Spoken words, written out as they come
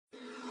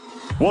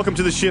Welcome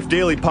to the Shift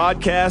Daily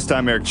Podcast.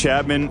 I'm Eric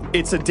Chapman.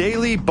 It's a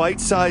daily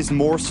bite-sized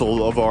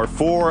morsel of our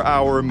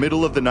 4-hour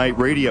middle-of-the-night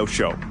radio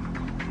show.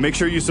 Make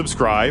sure you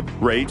subscribe,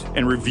 rate,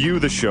 and review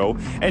the show,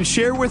 and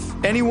share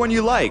with anyone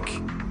you like.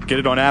 Get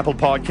it on Apple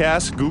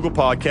Podcasts, Google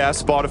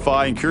Podcasts,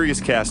 Spotify, and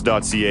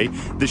CuriousCast.ca.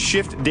 The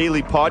Shift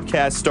Daily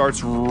Podcast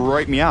starts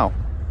right meow.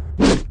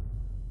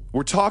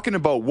 We're talking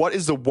about what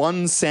is the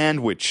one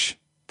sandwich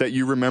that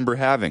you remember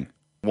having.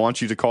 I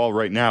want you to call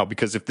right now,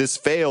 because if this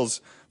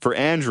fails for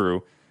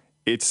Andrew,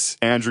 it's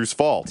Andrew's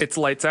fault. It's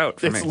lights out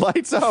for me. It's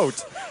lights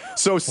out.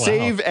 So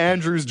save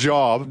Andrew's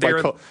job.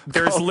 They're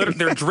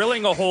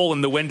drilling a hole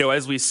in the window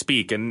as we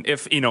speak. And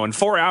if, in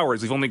 4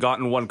 hours, we've only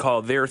gotten one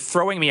call, they're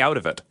throwing me out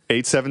of it.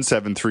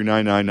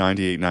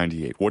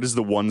 877-399-9898. What is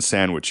the one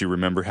sandwich you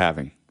remember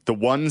having? The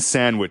one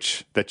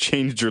sandwich that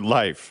changed your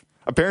life.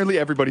 Apparently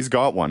everybody's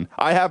got one.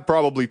 I have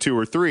probably 2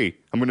 or 3.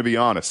 I'm going to be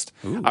honest.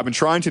 Ooh. I've been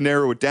trying to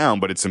narrow it down,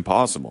 but it's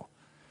impossible.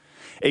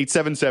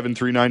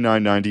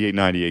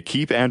 877-399-9898.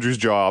 Keep Andrew's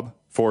job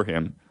for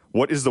him.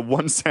 What is the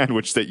one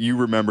sandwich that you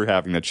remember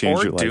having that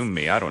changed your life? Or doom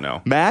me, I don't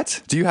know.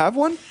 Matt, do you have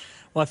one?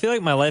 Well, I feel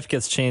like my life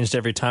gets changed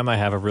every time I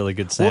have a really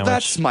good sandwich. Well,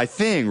 that's my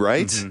thing,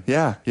 right? Mm-hmm.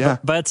 Yeah.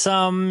 But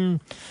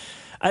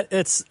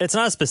it's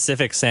not a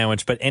specific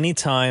sandwich, but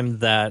anytime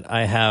that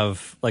I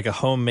have like a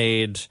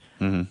homemade,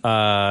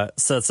 so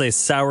let's say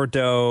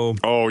sourdough.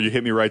 Oh, you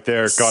hit me right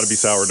there. Got to be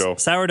sourdough.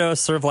 Sourdough,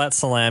 cervelat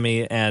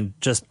salami, and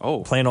just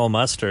plain old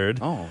mustard.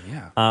 Oh,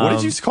 yeah. What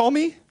did you call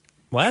me?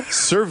 What?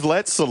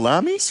 Cervelat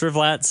salami?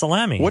 Cervelat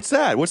salami. What's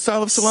that? What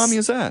style of salami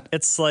is that?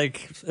 It's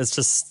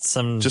just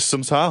some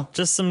style.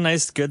 Just some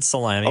nice, good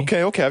salami.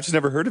 Okay. I've just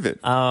never heard of it.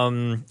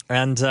 But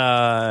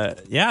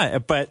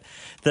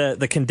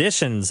the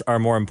conditions are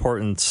more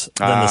important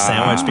than the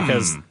sandwich,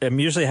 because I'm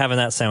usually having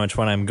that sandwich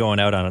when I'm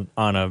going out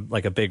on a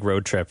big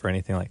road trip or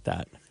anything like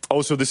that.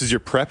 Oh, so this is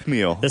your prep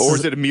meal, or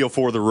is it a meal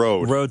for the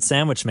road? Road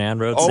sandwich, man.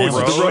 Road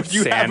sandwich.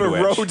 You have a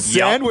road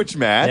sandwich,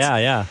 Matt.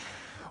 Yeah.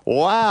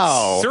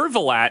 Wow.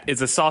 Cervelat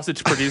is a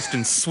sausage produced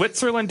in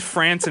Switzerland,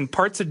 France, and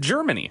parts of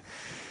Germany.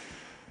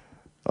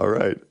 All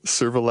right.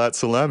 Cervelat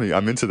salami.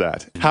 I'm into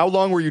that. How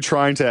long were you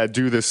trying to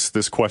do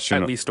this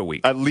question? At least a week.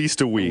 At least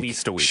a week.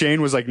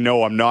 Shane was like,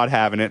 no, I'm not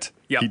having it.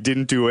 Yep. He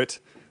didn't do it.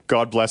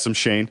 God bless him,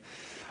 Shane.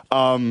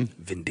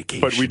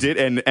 Vindication. But we did,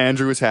 and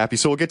Andrew is happy.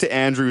 So we'll get to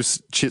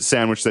Andrew's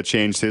sandwich that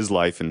changed his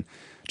life in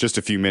just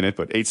a few minutes.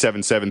 But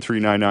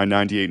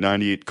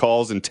 877-399-9898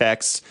 calls and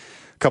texts.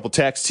 A couple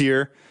texts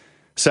here.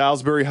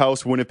 Salisbury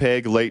House,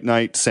 Winnipeg, late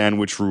night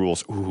sandwich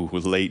rules. Ooh,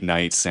 late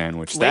night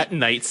sandwich. Late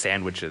night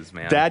sandwiches,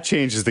 man. That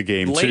changes the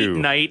game, too. Late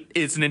night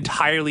is an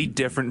entirely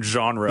different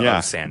genre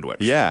of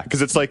sandwich. Yeah,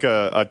 because it's like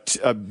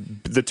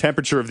the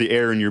temperature of the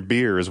air in your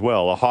beer as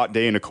well. A hot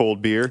day and a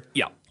cold beer.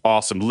 Yeah.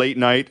 Awesome. Late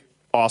night,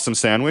 awesome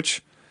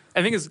sandwich.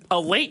 I think it's a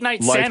late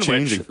night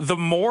sandwich. The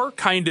more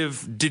kind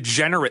of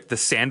degenerate the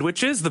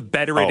sandwich is, the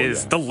better it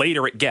is, the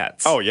later it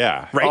gets. Oh,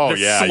 yeah. Right? Oh,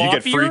 yeah. You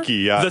get freaky,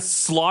 yeah. The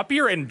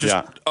sloppier and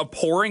just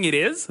pouring it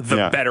is,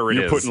 the better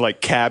You're putting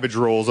like cabbage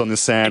rolls on the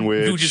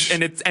sandwich.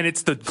 And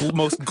it's the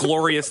most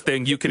glorious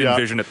thing you could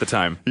envision at the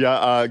time.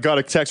 Yeah. Got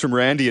a text from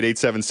Randy at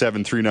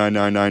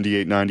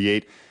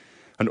 877-399-9898.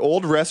 An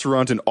old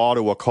restaurant in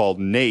Ottawa called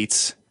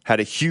Nate's had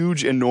a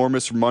huge,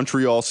 enormous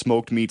Montreal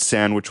smoked meat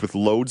sandwich with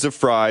loads of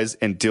fries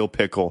and dill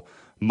pickle.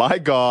 My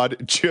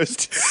God,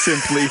 just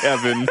simply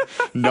heaven.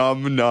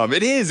 Num.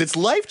 It is. It's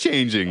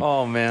life-changing.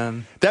 Oh,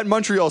 man. That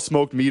Montreal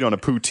smoked meat on a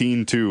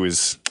poutine, too,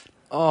 is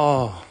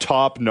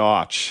top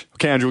notch.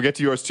 Okay, Andrew, we'll get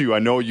to yours, too. I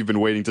know you've been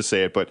waiting to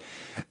say it, but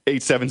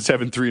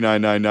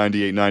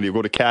 877-399-9890. We'll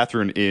go to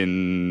Catherine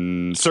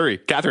in Surrey.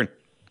 Catherine.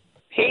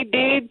 Hey,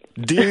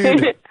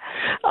 dude.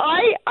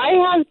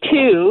 I have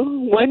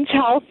 2. One's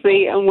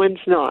healthy and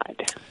one's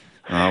not.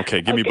 Okay,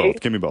 give me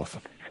both.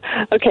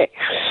 Okay.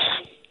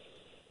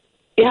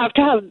 You have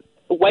to have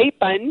a white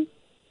bun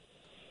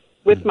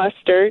with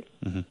mustard,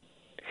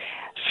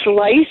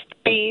 sliced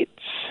beets.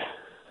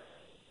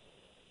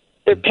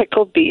 They're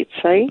pickled beets,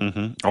 right?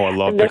 Mm-hmm. Oh, I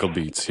love pickled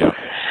beets, yeah.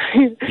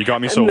 You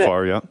got me so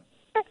far, yeah.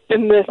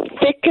 And the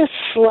thickest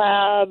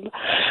slab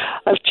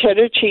of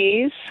cheddar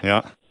cheese.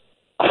 Yeah.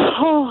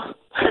 Oh,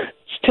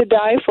 it's to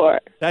die for.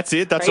 That's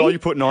it? That's all you're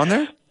putting on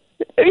there?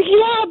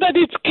 Yeah, but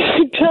it's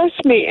good,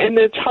 trust me, and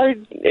it's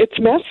hard, it's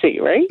messy,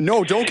 right?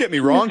 No, don't get me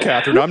wrong,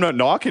 Catherine. I'm not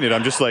knocking it.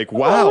 I'm just like,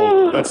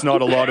 wow, that's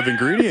not a lot of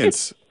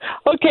ingredients.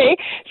 Okay,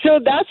 so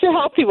that's a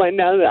healthy one.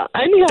 Now, the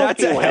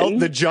unhealthy one.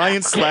 The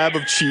giant slab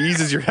of cheese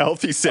is your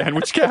healthy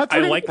sandwich,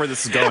 Catherine? I like where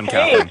this is going,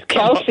 Catherine.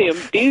 Catherine. Hey, calcium,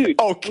 dude.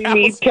 Oh, we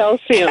need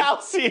calcium.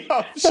 Calcium,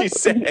 she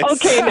says.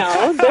 Okay,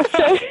 now.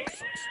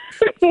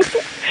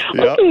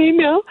 Okay,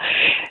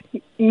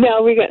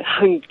 now we got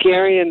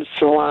Hungarian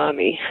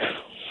salami.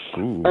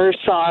 Ooh. Or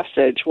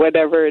sausage,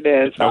 whatever it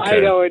is. Okay. I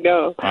don't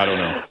know.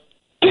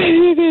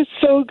 It is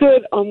so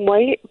good on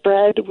white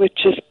bread with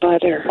just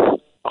butter.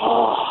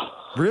 Oh.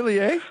 Really,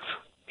 eh?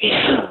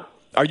 Yeah.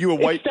 Are you a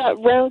white... It's that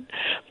round...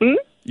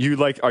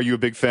 Are you a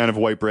big fan of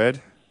white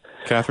bread,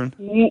 Catherine?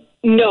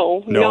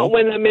 No, not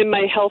when I'm in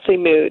my healthy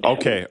mood.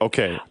 Okay.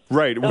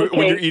 Right. Okay.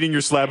 When you're eating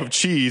your slab of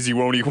cheese, you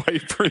won't eat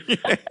white bread.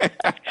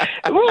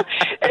 Well,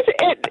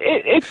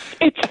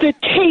 it's the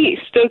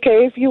taste,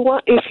 okay? If you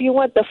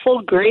want the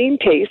full grain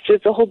taste,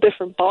 it's a whole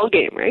different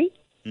ballgame, right?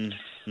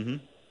 Mm-hmm.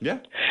 Yeah.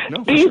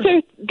 No,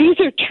 these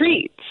are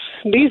treats.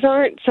 These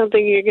aren't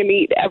something you're going to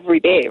eat every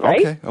day,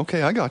 right?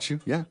 Okay, I got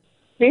you. Yeah.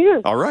 Yeah.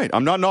 All right.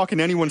 I'm not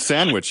knocking anyone's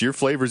sandwich. Your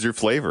flavor's your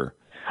flavor.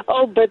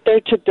 Oh, but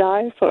they're to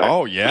die for.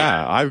 Oh,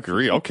 yeah, I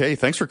agree. Okay,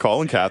 thanks for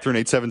calling, Catherine,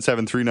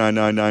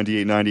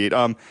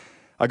 877-399-9898.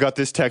 I got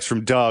this text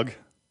from Doug.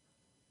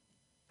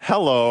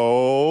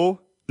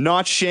 Hello,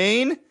 not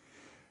Shane?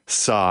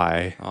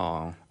 Sigh.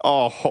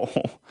 Oh,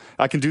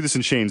 I can do this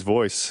in Shane's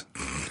voice.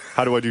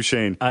 How do I do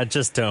Shane?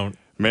 Just don't.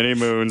 Many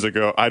moons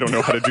ago. I don't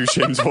know how to do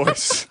Shane's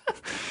voice.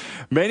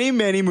 Many,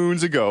 many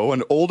moons ago,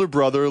 an older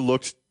brother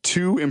looked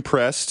too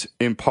impressed,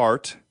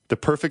 impart the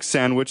perfect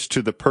sandwich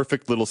to the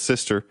perfect little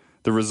sister.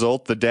 The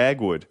result, the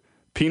Dagwood.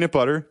 Peanut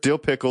butter, dill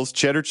pickles,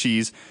 cheddar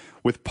cheese,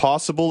 with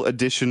possible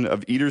addition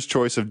of eater's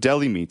choice of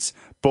deli meats.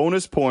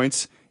 Bonus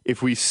points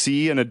if we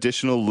see an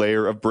additional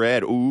layer of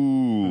bread.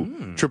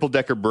 Ooh,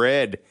 triple-decker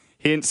bread.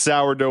 Hint,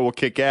 sourdough will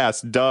kick ass.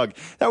 Doug.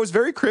 That was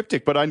very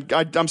cryptic, but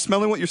I'm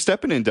smelling what you're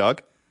stepping in,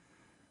 Doug.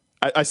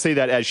 I say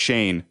that as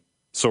Shane.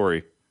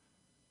 Sorry.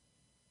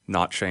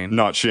 not Shane.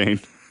 Not Shane.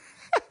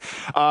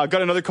 Got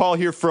another call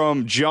here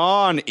from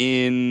John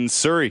in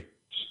Surrey.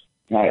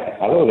 Hi.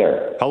 Hello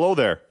there. Hello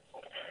there.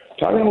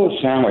 Talking about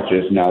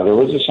sandwiches now, there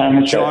was a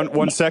sandwich... John,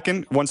 one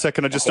second.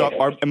 I just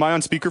stopped. Am I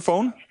on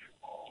speakerphone?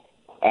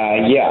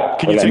 Yeah.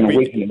 Can you take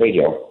me... The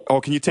radio. Oh,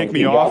 can you take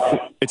me off?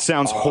 It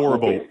sounds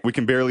horrible. Okay. We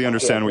can barely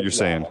understand what you're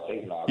saying.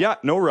 Yeah,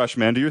 no rush,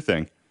 man. Do your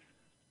thing.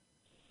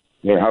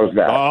 Yeah, how's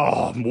that?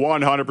 Oh,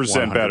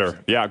 100%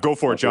 better. Yeah, go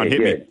for it, John.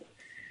 Hit me.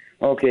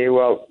 Okay,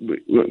 well,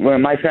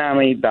 when my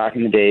family back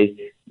in the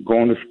day,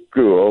 going to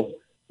school,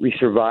 we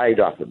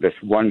survived off of this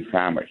one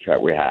sandwich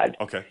that we had.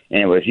 Okay.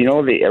 And it was,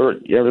 there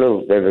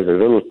was a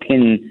little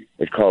tin,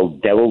 it's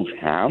called Devil's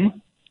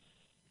Ham.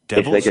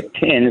 Devil's? It's like a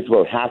tin, it's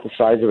about half the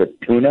size of a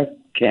tuna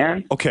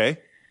can. Okay.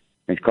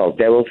 It's called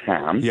Devil's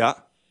Ham. Yeah.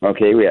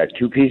 Okay, we had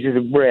 2 pieces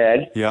of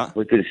bread. Yeah.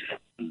 With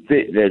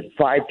there's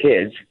 5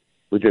 kids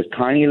with this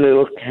tiny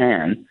little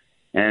can,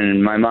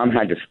 and my mom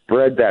had to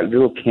spread that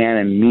little can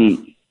of meat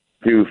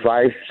through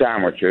 5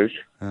 sandwiches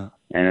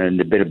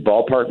and a bit of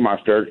ballpark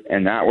mustard,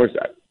 and that was...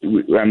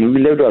 we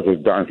lived off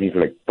those darn things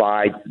for like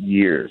 5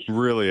 years.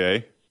 Really, eh?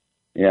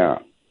 Yeah.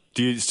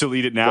 Do you still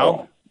eat it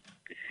now?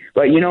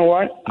 But you know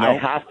what? No. I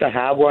have to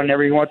have one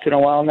every once in a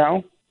while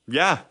now.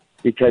 Yeah.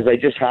 Because I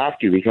just have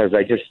to, because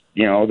I just,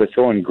 that's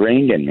so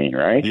ingrained in me,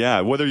 right?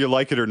 Yeah, whether you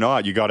like it or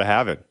not, you got to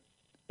have it.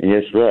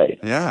 Yes, right.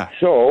 Yeah.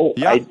 So,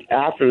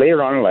 after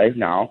later on in life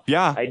now,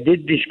 I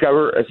did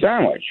discover a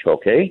sandwich,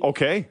 okay?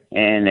 Okay.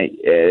 And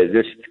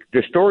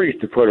the store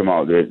used to put them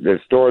out. The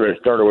store that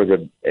started with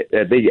a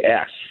big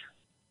S.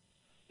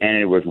 And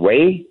it was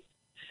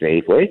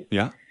Safeway.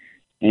 Yeah.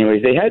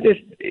 Anyways, they had this,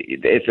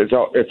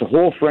 it's a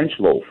whole French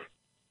loaf.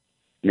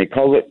 And they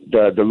call it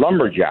the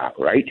lumberjack,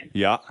 right?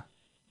 Yeah.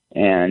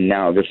 And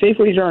now the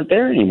Safeways aren't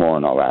there anymore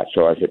and all that.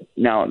 So I said,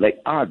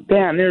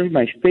 damn, there's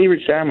my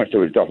favorite sandwich. It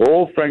was the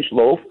whole French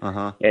loaf.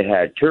 Uh-huh. It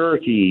had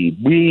turkey,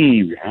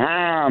 beef,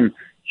 ham,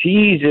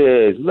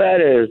 cheeses,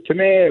 lettuce,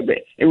 tomato.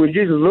 It was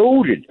just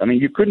loaded. I mean,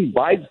 you couldn't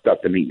buy the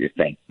stuff to make this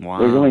thing. Wow.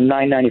 It was only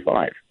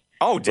 $9.95.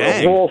 Oh,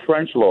 dang. The whole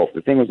French loaf.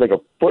 The thing was like a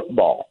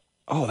football.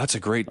 Oh, that's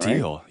a great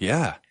deal.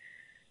 Yeah.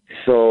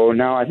 So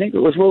now I think it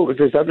was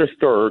this other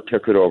store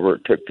took them over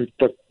to. It's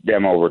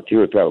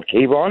called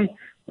Save-On.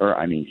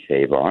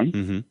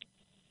 Mm-hmm.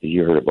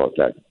 You heard about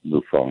that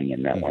Luke falling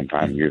in that one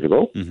time years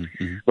ago. Mm-hmm.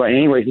 Mm-hmm. But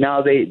anyways,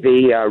 now they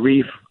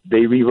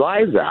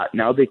revived that.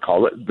 Now they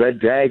call it the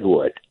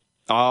Dagwood.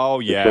 Oh,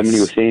 yes. Somebody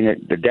was saying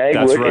it. The Dagwood.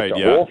 That's right, it's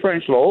a whole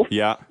French loaf.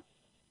 Yeah.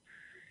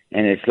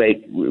 And it's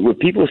like when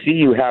people see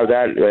you have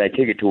that, when I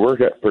take it to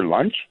work for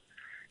lunch,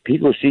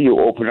 people see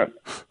you open up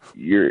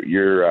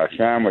your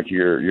sandwich,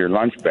 your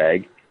lunch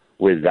bag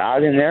with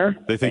that in there.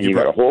 They think you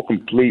got a whole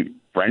complete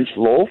French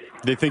loaf.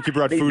 They think you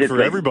brought food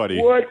for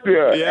everybody. What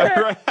the? Yeah,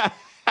 right.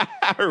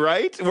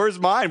 Right? Where's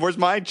mine? Where's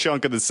my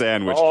chunk of the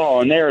sandwich? Oh,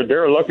 and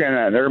they're looking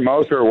at their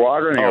mouths are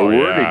watering.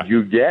 Where did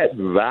you get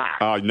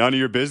that? None of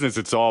your business.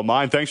 It's all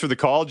mine. Thanks for the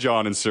call,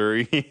 John in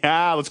Surrey.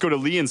 Yeah, let's go to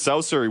Lee in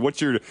South Surrey.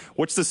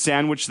 What's the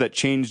sandwich that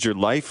changed your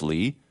life,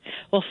 Lee?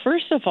 Well,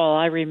 first of all,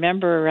 I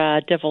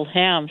remember deviled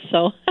ham,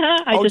 so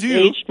I just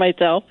aged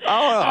myself.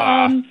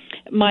 Oh.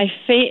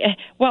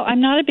 Well,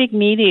 I'm not a big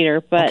meat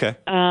eater, but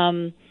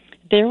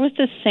there was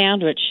this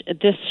sandwich.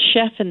 This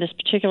chef in this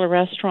particular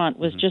restaurant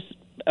was just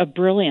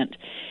brilliant,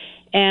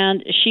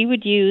 and she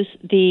would use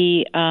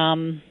the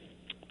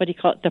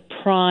the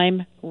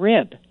prime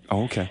rib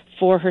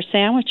for her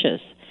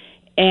sandwiches.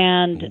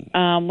 And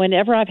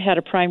whenever I've had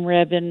a prime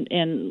rib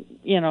in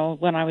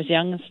when I was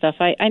young and stuff,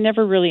 I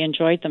never really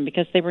enjoyed them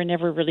because they were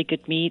never really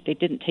good meat. They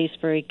didn't taste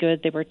very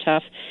good. They were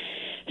tough.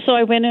 So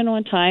I went in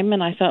one time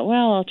and I thought,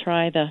 well, I'll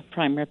try the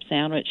prime rib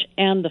sandwich,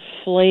 and the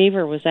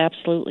flavor was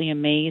absolutely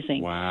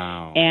amazing.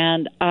 Wow.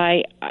 And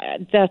I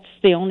that's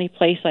the only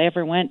place I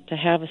ever went to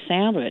have a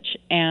sandwich.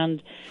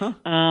 And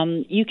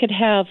you could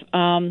have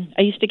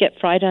I used to get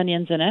fried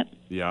onions in it.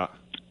 Yeah.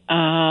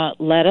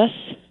 Lettuce.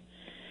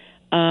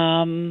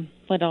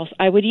 What else?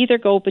 I would either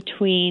go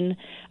between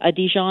a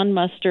Dijon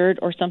mustard,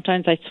 or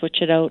sometimes I'd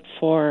switch it out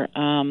for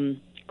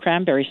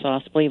cranberry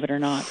sauce, believe it or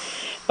not.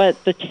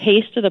 But the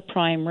taste of the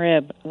prime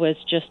rib was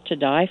just to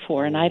die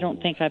for, and I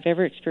don't think I've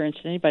ever experienced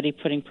anybody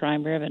putting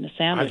prime rib in a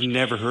sandwich. I've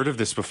never heard of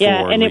this before.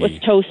 Yeah, and Lee. it was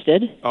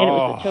toasted,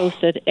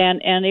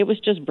 and it was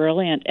just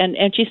brilliant.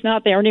 And she's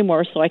not there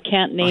anymore, so I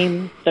can't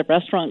name the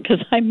restaurant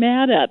because I'm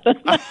mad at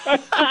them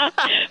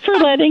for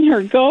letting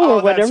her go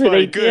or whatever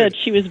they did.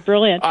 She was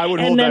brilliant. I would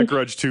hold that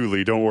grudge too,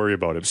 Lee. Don't worry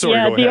about it. Sorry,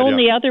 go ahead. The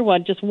only other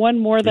one, just one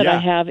more that I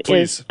have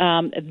please. is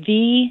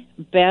the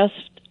best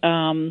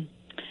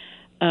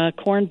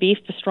corned beef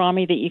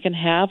pastrami that you can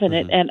have, and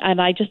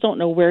and I just don't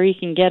know where you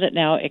can get it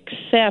now,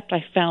 except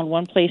I found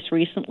one place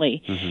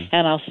recently,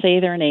 and I'll say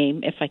their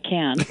name if I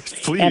can.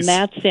 Please. And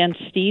that's in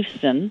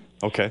Steveston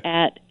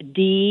at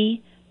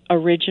the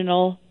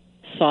Original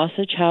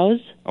Sausage House.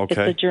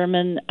 Okay. It's a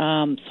German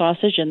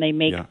sausage, and they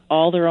make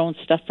all their own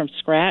stuff from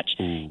scratch.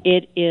 Ooh.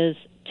 It is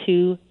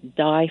to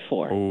die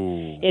for.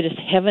 Ooh. It is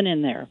heaven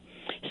in there.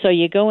 So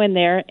you go in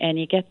there, and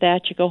you get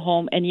that, you go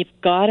home, and you've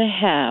got to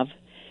have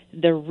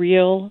the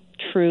real,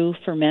 true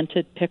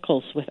fermented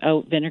pickles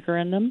without vinegar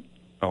in them.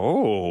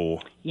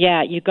 Oh.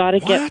 Yeah, you got to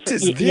get... What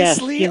is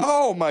this, Lee?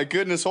 Oh, my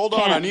goodness. Hold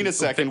on. I need a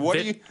second.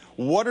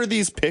 What are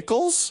these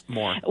pickles?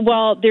 More.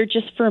 Well, they're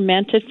just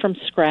fermented from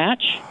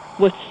scratch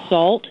with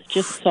salt,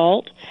 just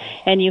salt,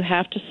 and you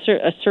have to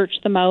search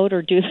them out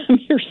or do them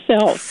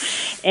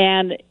yourself.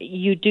 And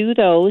you do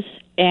those,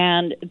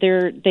 and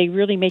they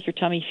really make your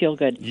tummy feel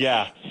good.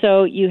 Yeah.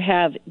 So you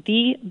have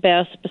the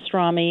best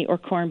pastrami or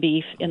corned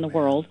beef in the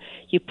world.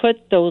 You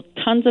put those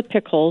tons of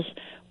pickles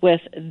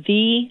with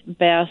the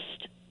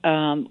best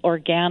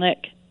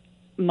organic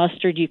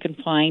mustard you can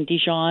find,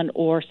 Dijon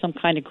or some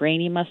kind of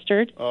grainy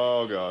mustard.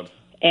 Oh, God.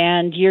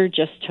 And you're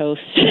just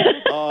toast.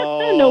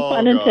 Oh, no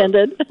pun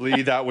intended.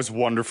 Lee, that was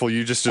wonderful.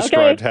 You just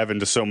described heaven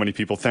to so many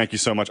people. Thank you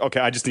so much. Okay,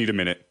 I just need a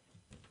minute.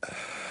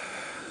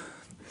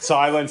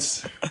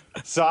 Silence.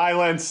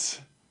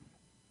 Silence.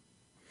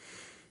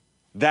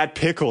 That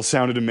pickle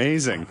sounded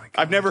amazing.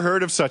 I've never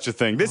heard of such a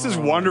thing. This is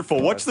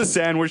wonderful. What's the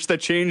sandwich that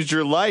changed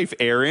your life,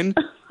 Erin?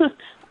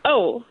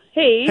 Oh,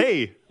 hey.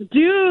 Hey.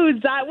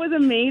 Dude, that was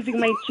amazing.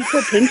 My cheeks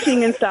were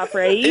pinching and stuff,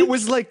 right? It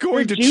was like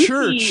going to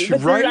church,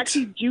 but right? They're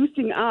actually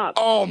juicing up.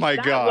 Oh, my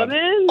God.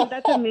 Woman,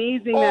 that's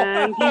amazing,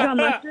 man. Dijon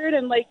mustard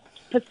and, like,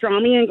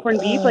 pastrami and corned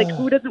beef. Like,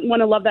 who doesn't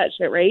want to love that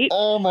shit, right?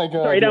 Oh, my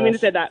God. Sorry, I don't mean to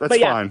say that. That's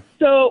fine.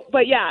 So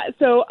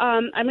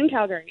I'm in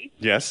Calgary.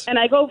 Yes. And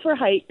I go for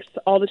hikes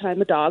all the time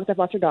with dogs. I've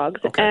lots of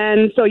dogs. Okay.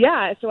 And so,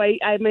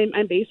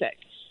 I'm basic.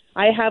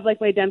 I have,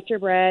 like, my Dempster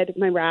bread,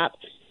 my wrap,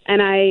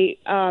 and I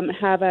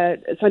have a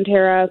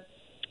Sunterra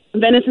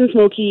venison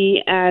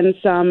smoky and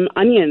some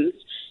onions,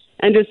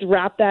 and just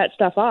wrap that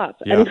stuff up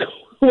and go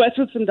west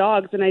with some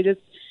dogs. And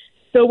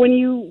so when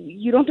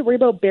you don't have to worry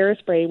about bear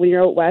spray when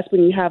you're out west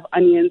when you have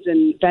onions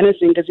and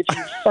venison, because if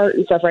you fart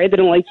and stuff, right, they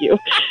don't like you.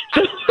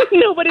 So,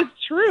 no, but it's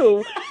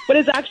true. But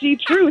it's actually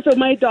true. So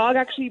my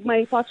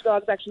foster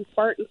dogs actually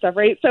fart and stuff,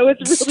 right? So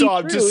it's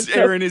really true.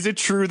 Erin, is it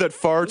true that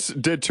farts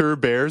deter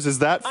bears? Is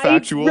that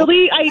factual?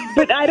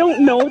 But I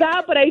don't know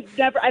that, but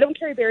I don't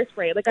carry bear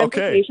spray. Like, I'm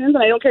First Nations,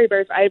 and I don't carry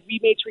bear spray. We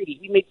made treaty.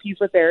 We make peace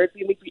with bears.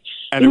 We made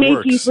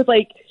peace with,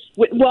 like,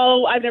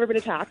 well, I've never been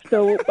attacked,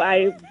 so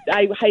I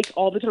hike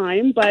all the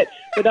time, but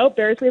without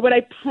bear spray. But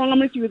I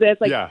promise you this,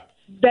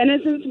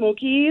 venison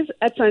smokies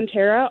at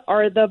Sunterra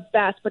are the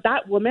best. But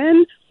that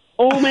woman,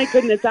 oh my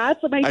goodness,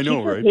 that's what my cheeks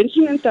are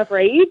pinching and stuff,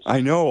 right? I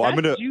know.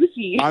 That's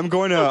juicy. I'm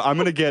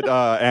gonna get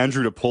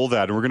Andrew to pull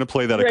that, and we're gonna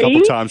play that a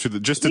couple times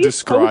just to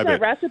describe that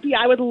recipe.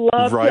 I would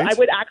love to. I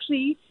would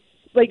actually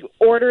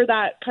order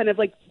that kind of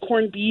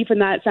corned beef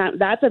and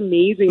that's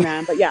amazing,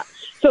 man. But yeah.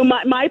 So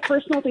my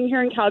personal thing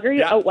here in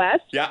Calgary, out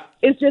west,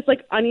 is just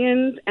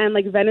onions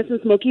and venison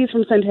smokies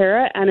from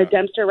Sunterra and a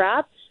Dempster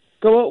wrap.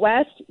 Go out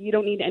west, you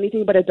don't need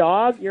anything but a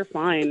dog. You're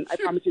fine. I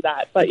promise you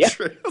that. But yeah,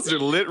 trails are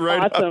lit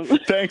right awesome.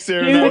 up. Thanks,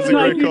 Erin. That was a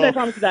great call. I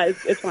promise you that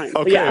it's fine.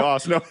 Okay,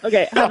 awesome. No.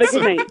 Okay, have a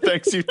good night.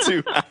 Thanks, you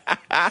too.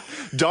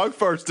 Dog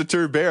farts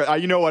deter bear.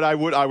 You know what? I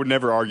would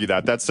never argue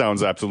that. That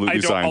sounds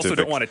absolutely scientific. I also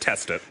don't want to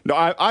test it. No,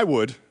 I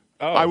would.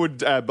 Oh. I would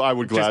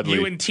gladly. Just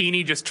you and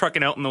Teeny just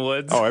trucking out in the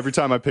woods? Oh, every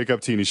time I pick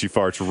up Teeny, she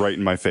farts right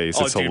in my face.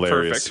 It's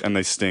hilarious. Perfect. And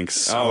they stink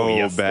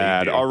so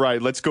bad. All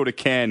right, let's go to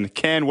Ken.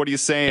 Ken, what are you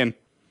saying?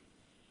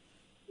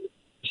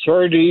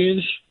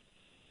 Sardines,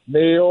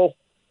 meal,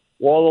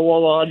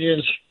 Walla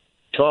onions,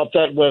 top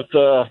that with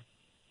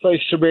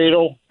sliced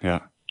tomato,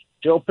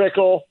 dill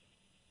pickle,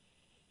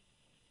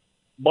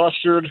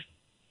 mustard,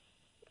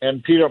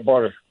 and peanut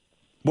butter.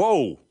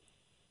 Whoa.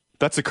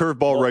 That's a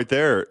curveball right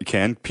there,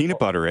 Ken. Peanut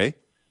butter, eh?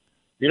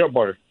 Peanut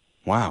butter.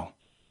 Wow.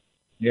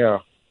 Yeah.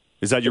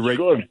 Is that your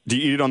regular? Do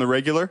you eat it on the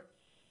regular?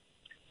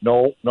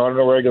 No, not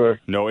a regular.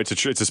 No, it's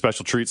a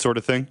special treat sort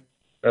of thing?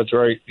 That's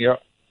right, yeah.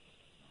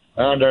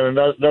 And then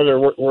another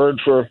word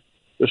for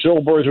the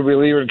snowbirds will be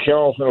leaving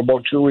Cal in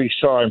about 2 weeks'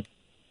 time.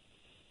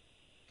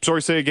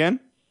 Sorry, say again?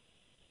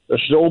 The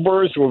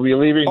snowbirds will be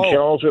leaving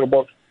Cal in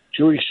about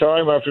 2 weeks'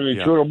 time after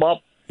they tune them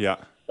up. Yeah.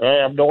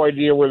 I have no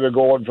idea where they're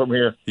going from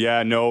here.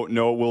 Yeah, no.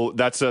 Well,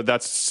 that's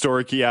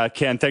historic. Yeah,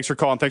 Ken, thanks for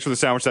calling. Thanks for the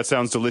sandwich. That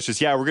sounds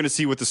delicious. Yeah, we're going to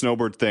see what the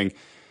snowbird thing.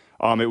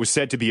 It was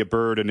said to be a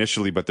bird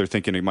initially, but they're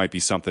thinking it might be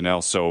something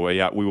else. So,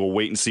 yeah, we will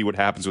wait and see what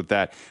happens with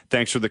that.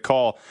 Thanks for the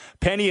call.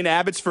 Penny in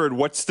Abbotsford,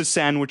 what's the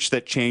sandwich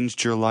that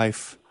changed your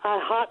life? A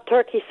hot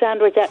turkey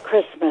sandwich at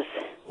Christmas.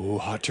 Ooh,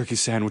 hot turkey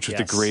sandwich with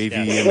the gravy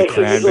and the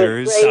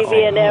cranberries. With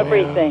gravy and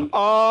everything.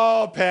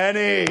 Oh,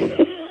 Penny.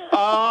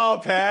 Oh,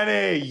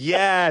 Penny.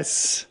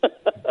 Yes.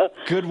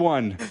 Good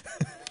one.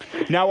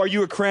 Now, are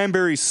you a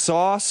cranberry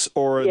sauce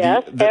or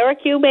yes, Eric,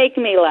 you make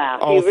me laugh.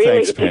 Oh, you really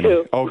thanks, Penny.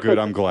 do. Oh, good.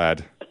 I'm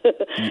glad.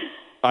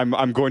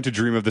 I'm going to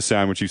dream of the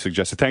sandwich you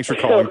suggested. Thanks for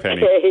calling,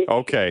 Penny.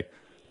 Okay.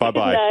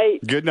 Bye-bye. Good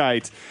night. Good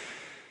night.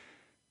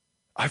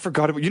 I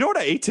forgot about. You know what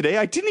I ate today?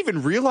 I didn't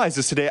even realize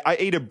this today. I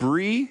ate a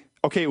brie.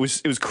 Okay, it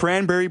was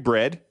cranberry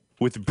bread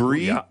with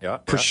brie,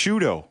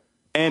 prosciutto,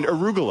 and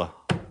arugula.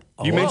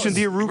 You mentioned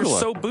the arugula. You're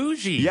so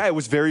bougie. Yeah, it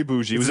was very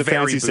bougie. It was a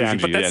fancy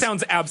sandwich. But that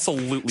sounds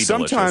absolutely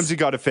Sometimes delicious. You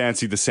got to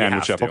fancy the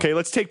sandwich up. Okay,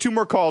 let's take 2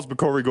 more calls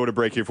before we go to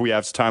break here if we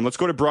have time. Let's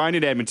go to Brian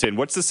in Edmonton.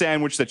 What's the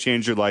sandwich that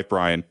changed your life,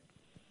 Brian?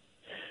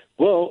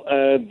 Well,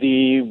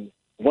 the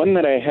one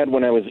that I had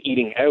when I was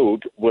eating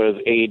out was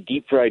a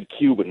deep-fried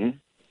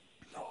Cuban.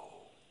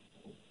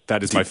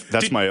 That is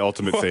my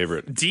ultimate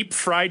favorite. Deep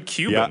fried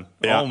Cuban.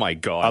 Yeah. Oh my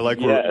God.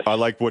 I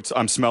like what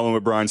I'm smelling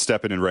what Brian's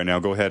stepping in right now.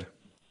 Go ahead.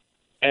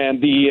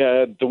 And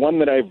the one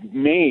that I've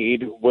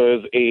made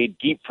was a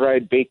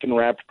deep-fried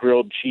bacon-wrapped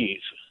grilled cheese.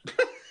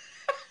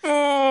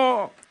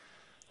 Oh.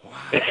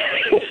 Wow.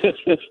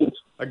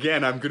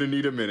 Again, I'm going to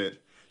need a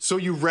minute. So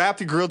you wrap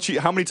the grilled cheese.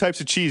 How many types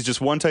of cheese?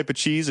 Just one type of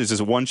cheese? Is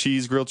this one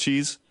cheese grilled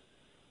cheese?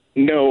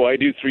 No, I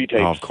do 3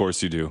 types. Oh, of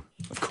course you do.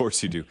 Of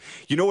course you do.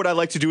 You know what I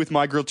like to do with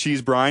my grilled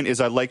cheese, Brian, is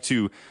I like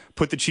to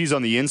put the cheese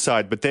on the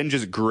inside, but then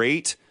just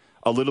grate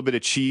a little bit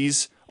of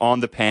cheese on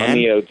the pan. On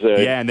the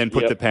outside. Yeah, and then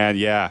put the pan.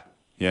 Yeah.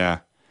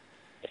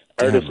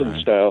 Artisan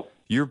style.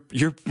 You're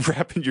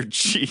wrapping your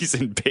cheese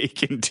in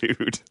bacon,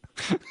 dude.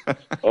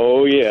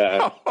 Oh,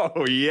 yeah.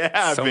 Oh,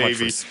 yeah, so baby.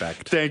 Much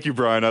respect. Thank you,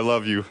 Brian. I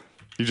love you.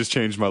 You just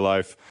changed my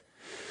life.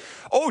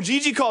 Oh,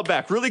 Gigi called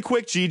back. Really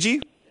quick,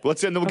 Gigi.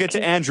 Then we'll get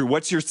to Andrew.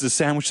 What's the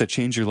sandwich that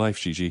changed your life,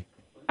 Gigi?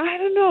 I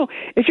don't know.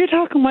 If you're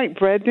talking white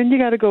bread, then you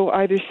got to go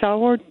either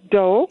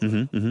sourdough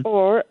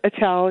or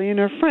Italian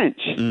or French.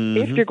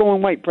 If you're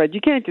going white bread,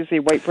 you can't just say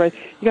white bread.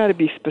 You got to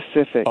be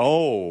specific.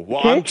 Oh,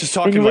 well, okay? I'm just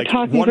talking like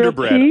Wonder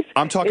Bread. Cheese,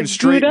 I'm talking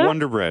straight Gouda.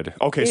 Wonder Bread.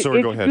 Okay,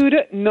 sorry, go ahead.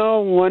 Gouda, no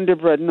Wonder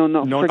Bread. No,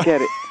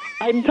 forget it.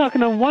 I'm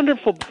talking a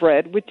wonderful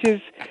bread, which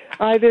is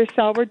either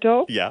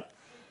sourdough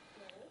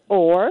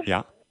or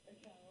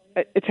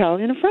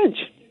Italian or French.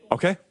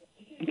 Okay.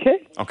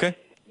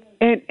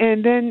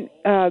 And then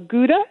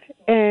Gouda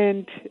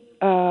and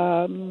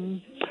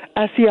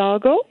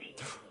Asiago.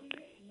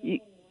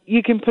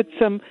 You can put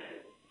some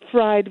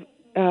fried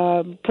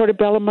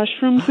portobello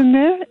mushrooms in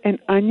there and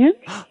onions.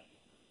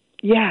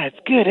 Yeah, it's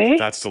good, eh?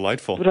 That's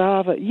delightful.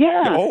 Bravo.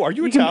 Yeah. Oh, are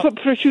you Italian? You can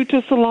put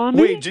prosciutto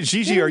salami. Wait,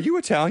 Gigi, are you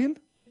Italian?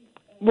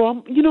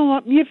 Well, you know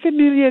what? Mi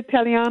famiglia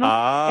italiano. And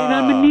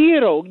I'm a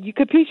Nero. You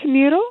capisci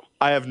Nero?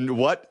 I have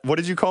what? What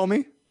did you call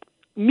me?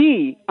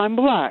 Me. I'm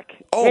black.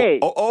 Oh, hey.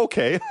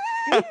 Okay.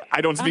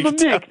 I don't speak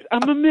Italian.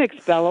 I'm a mix,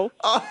 fellow.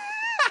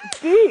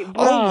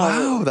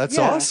 Wow, that's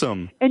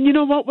awesome. And you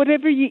know what?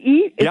 Whatever you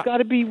eat, it's got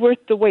to be worth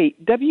the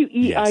wait.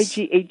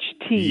 WEIGHT.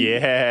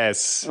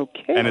 Yes.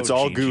 Okay. And it's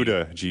all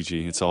Gouda,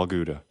 Gigi. It's all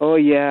Gouda. Oh,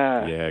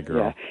 yeah. Yeah,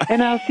 girl. Yeah.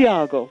 And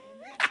Asiago.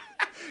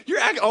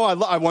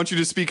 I want you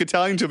to speak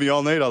Italian to me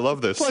all night. I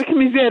love this. Porca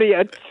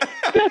miseria.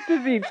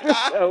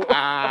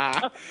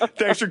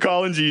 Thanks for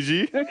calling,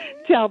 Gigi.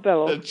 Ciao,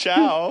 Bello.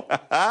 Ciao.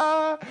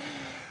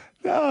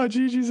 Oh,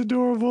 Gigi's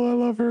adorable. I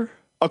love her.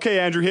 Okay,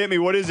 Andrew, hit me.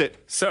 What is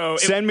it? So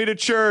send me to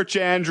church,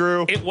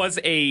 Andrew. It was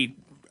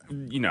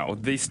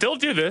they still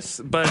do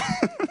this, but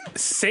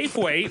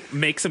Safeway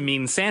makes a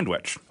mean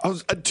sandwich.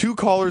 2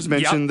 callers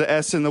mentioned the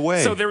S in the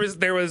way. So there was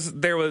the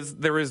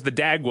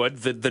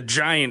Dagwood, the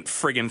giant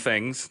friggin'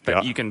 things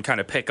that you can kind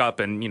of pick up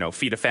and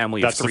feed a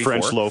family That's of 3, the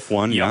French 4. loaf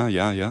one.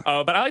 Yeah.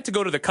 But I like to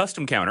go to the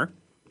custom counter.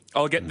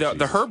 I'll get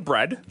the herb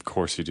bread. Of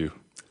course you do.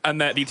 And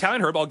the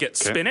Italian herb, I'll get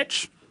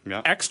spinach,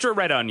 extra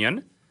red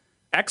onion,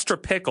 extra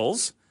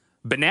pickles,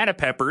 banana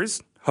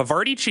peppers,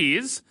 Havarti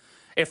cheese.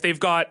 If they've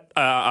got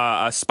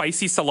a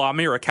spicy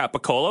salami or a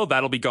capicola,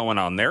 that'll be going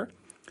on there.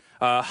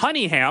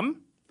 Honey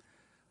ham,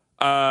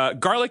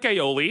 garlic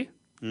aioli,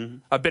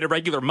 a bit of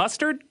regular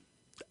mustard,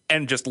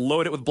 and just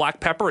load it with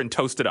black pepper and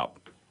toast it up.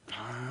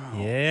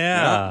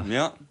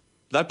 Yeah.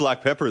 That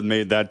black pepper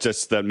made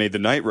that made the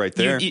night right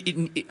there.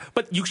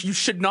 But you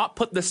should not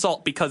put the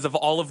salt because of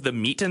all of the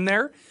meat in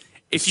there.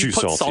 If you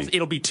put salt,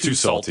 it'll be too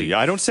salty. Yeah,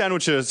 I don't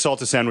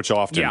salt a sandwich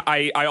often. Yeah,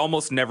 I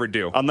almost never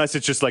do. Unless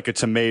it's just like a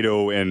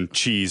tomato and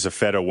cheese, a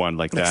feta one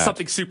like that.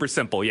 Something super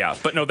simple, yeah.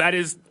 But no, that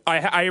is,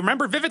 I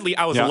remember vividly,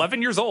 I was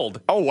 11 years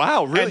old. Oh,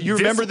 wow, really? And you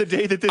remember the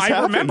day that this happened?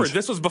 I remember.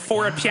 This was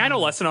before a piano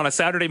lesson on a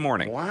Saturday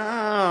morning.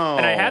 Wow.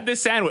 And I had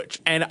this sandwich,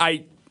 and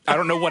I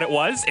don't know what it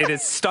was. It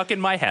is stuck in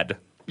my head.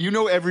 You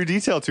know every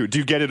detail, too. Do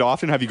you get it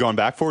often? Have you gone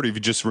back for it, or have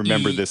you just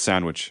remembered this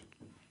sandwich?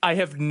 I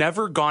have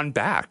never gone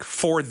back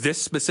for this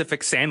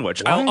specific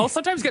sandwich. I'll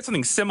sometimes get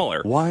something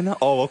similar. Why not?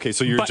 Oh, okay.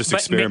 So you're just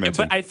experimenting.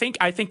 But I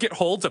think it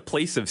holds a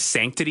place of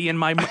sanctity in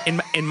my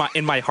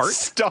heart.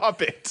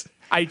 Stop it!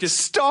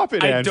 Stop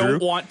it, Andrew. I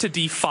don't want to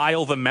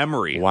defile the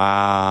memory.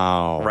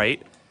 Wow.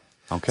 Right.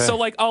 Okay.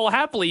 So I'll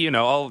happily,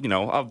 I'll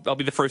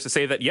be the first to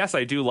say that yes,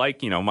 I do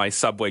like, my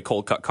Subway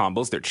cold cut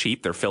combos. They're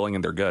cheap, they're filling,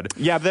 and they're good.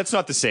 Yeah, but that's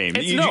not the same.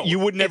 You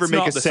would never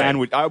make a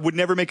sandwich. I would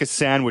never make a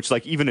sandwich,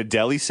 like even a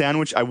deli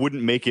sandwich. I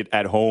wouldn't make it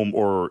at home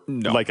or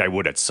like I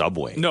would at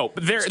Subway. No,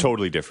 but it's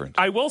totally different.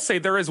 I will say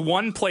there is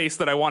one place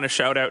that I want to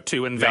shout out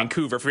to in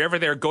Vancouver. If you're ever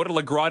there, go to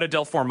La Grata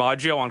del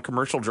Formaggio on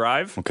Commercial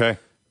Drive. Okay,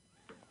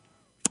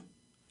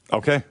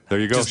 there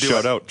you go. Just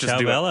shout out.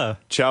 Ciao Bella.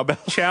 Ciao Bella.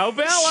 Ciao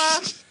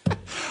Bella.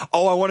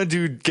 Oh, I want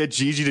to get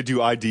Gigi to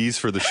do IDs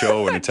for the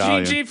show in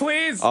Italian. Gigi,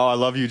 please. Oh, I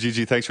love you,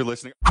 Gigi. Thanks for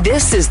listening.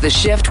 This is the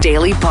Shift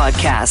Daily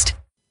Podcast.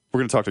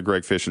 We're going to talk to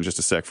Greg Fish in just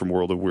a sec from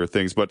World of Weird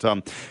Things. But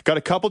got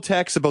a couple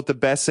texts about the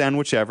best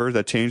sandwich ever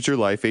that changed your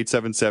life.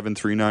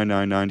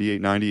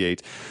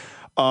 877-399-9898.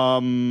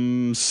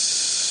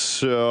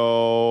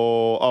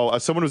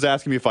 Someone was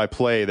asking me if I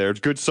play there.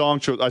 Good song.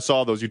 I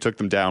saw those. You took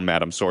them down,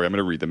 Matt. I'm sorry. I'm going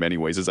to read them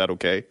anyways. Is that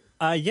okay?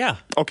 Yeah.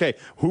 Okay.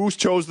 Who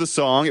chose the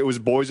song? It was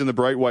Boys in the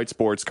Bright White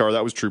Sports Car.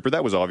 That was Trooper.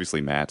 That was obviously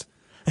Matt.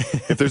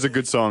 If there's a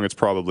good song, it's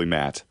probably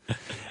Matt.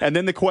 And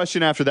then the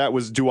question after that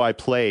was, do I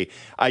play?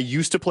 I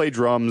used to play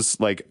drums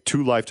like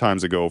 2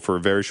 lifetimes ago for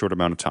a very short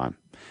amount of time.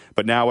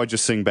 But now I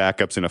just sing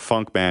backups in a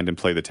funk band and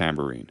play the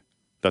tambourine.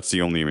 That's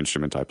the only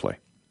instrument I play.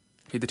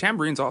 Hey, the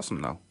tambourine's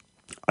awesome, though.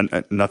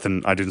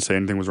 Nothing. I didn't say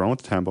anything was wrong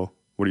with the tambo.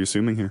 What are you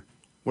assuming here?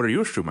 What are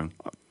you assuming?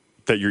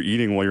 That you're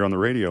eating while you're on the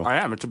radio. I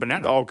am. It's a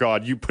banana. Oh,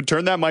 God.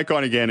 Turn that mic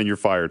on again and you're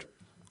fired.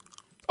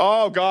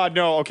 Oh, God,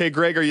 no. Okay,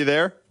 Greg, are you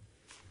there?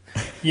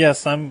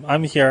 Yes,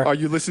 I'm here. Are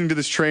you listening to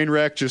this train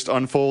wreck just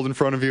unfold in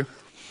front of you?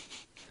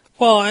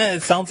 Well,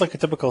 it sounds like a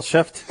typical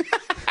shift.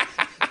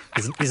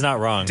 He's not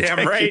wrong.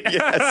 Damn right.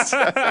 Yes.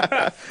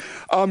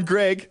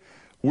 Greg,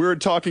 we're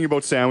talking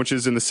about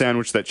sandwiches and the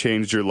sandwich that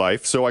changed your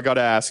life. So I got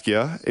to ask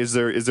you, is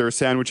there a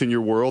sandwich in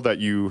your world that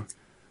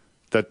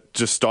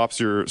just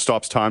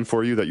stops time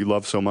for you that you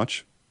love so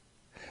much?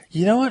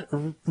 You know what?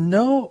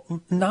 No,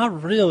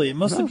 not really.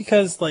 Mostly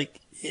because the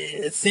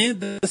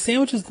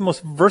sandwich is the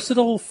most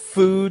versatile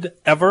food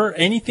ever.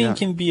 Anything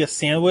can be a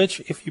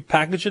sandwich if you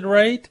package it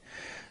right.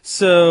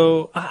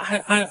 So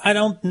I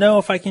don't know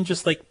if I can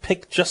just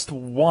pick just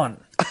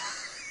one.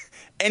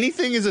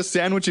 Anything is a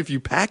sandwich if you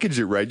package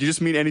it right. You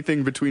just mean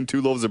anything between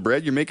 2 loaves of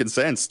bread? You're making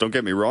sense. Don't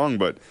get me wrong,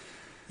 but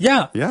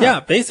yeah,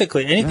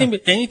 basically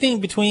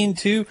anything between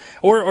 2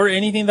 or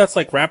anything that's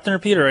wrapped in a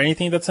pita or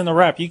anything that's in a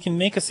wrap. You can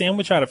make a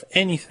sandwich out of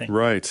anything.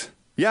 Right.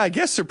 Yeah, I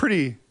guess they're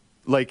pretty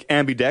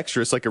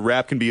ambidextrous. Like a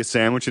wrap can be a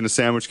sandwich and a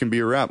sandwich can be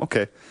a wrap.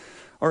 Okay.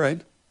 All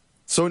right.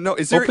 So no,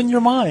 is there... Open your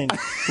mind.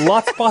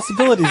 Lots of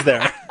possibilities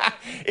there.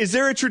 Is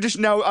there a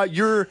tradition now?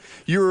 Your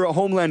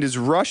homeland is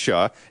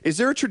Russia. Is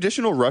there a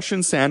traditional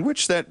Russian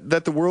sandwich that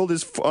the world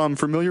is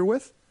familiar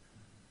with?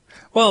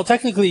 Well,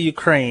 technically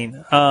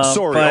Ukraine.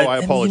 Sorry, I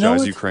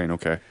apologize, Ukraine.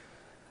 Okay.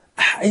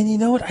 And you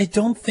know what? I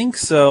don't think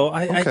so.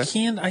 I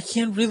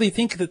can't really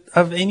think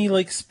of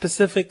any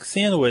specific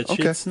sandwich.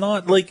 Okay. It's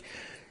not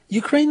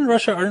Ukraine and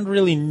Russia aren't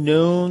really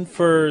known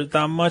for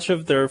that much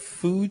of their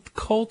food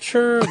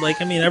culture.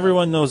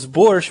 Everyone knows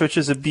borscht, which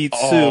is a beet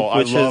soup,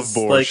 which I love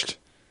borscht.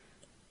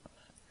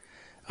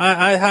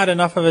 I had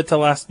enough of it to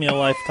last me a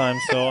lifetime,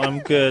 so I'm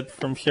good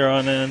from here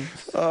on in.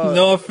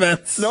 No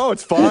offense. No,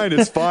 it's fine.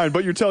 It's fine.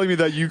 But you're telling me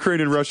that Ukraine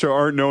and Russia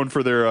aren't known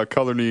for their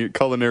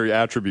culinary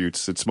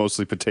attributes. It's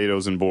mostly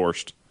potatoes and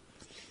borscht.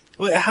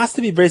 Well, it has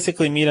to be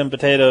basically meat and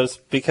potatoes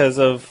because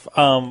of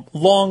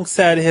long,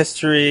 sad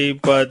history.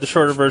 But the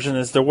shorter version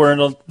is there weren't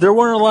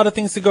a lot of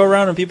things to go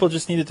around, and people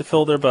just needed to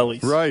fill their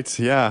bellies. Right?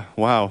 Yeah.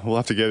 Wow. We'll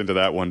have to get into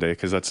that one day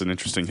because that's an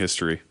interesting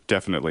history.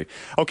 Definitely.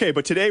 Okay,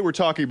 but today we're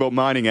talking about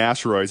mining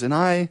asteroids, and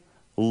I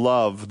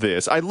love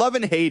this. I love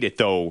and hate it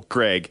though,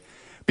 Greg,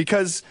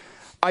 because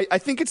I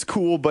think it's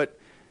cool, but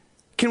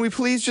can we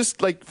please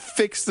just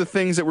fix the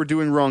things that we're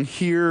doing wrong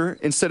here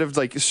instead of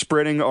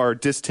spreading our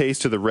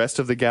distaste to the rest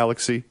of the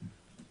galaxy?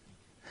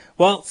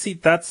 Well, see,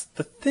 that's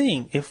the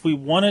thing. If we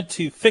wanted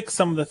to fix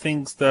some of the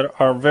things that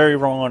are very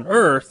wrong on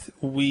Earth,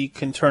 we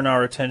can turn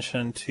our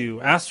attention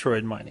to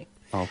asteroid mining.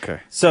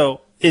 Okay.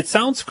 So it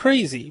sounds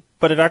crazy,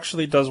 but it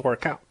actually does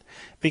work out.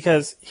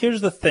 Because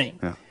here's the thing.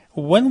 Yeah.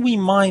 When we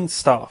mine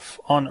stuff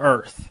on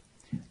Earth,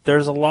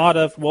 there's a lot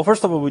of, well,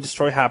 first of all, we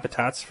destroy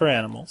habitats for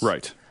animals.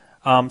 Right.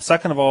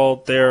 Second of all,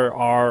 there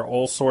are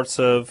all sorts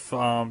of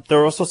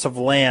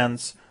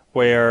lands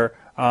where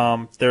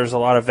There's a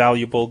lot of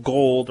valuable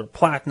gold or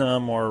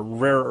platinum or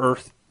rare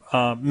earth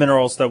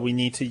minerals that we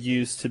need to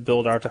use to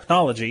build our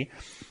technology.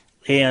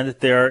 And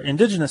there are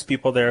indigenous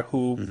people there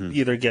who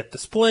either get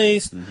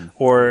displaced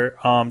or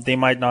they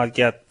might not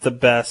get the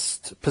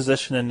best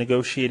position in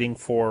negotiating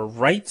for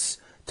rights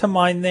to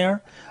mine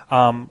there.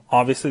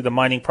 Obviously, the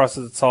mining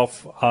process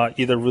itself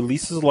either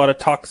releases a lot of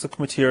toxic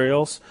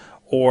materials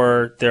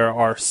or there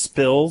are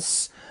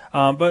spills.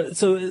 But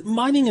so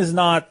mining is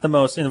not the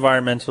most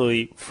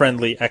environmentally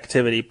friendly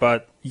activity,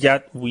 but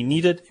yet we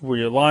need it,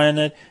 we rely on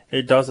it,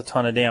 it does a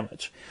ton of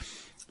damage.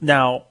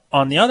 Now,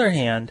 on the other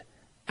hand,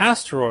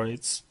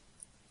 asteroids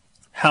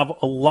have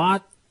a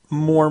lot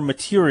more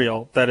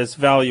material that is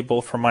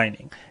valuable for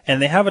mining.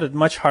 And they have it at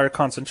much higher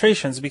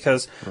concentrations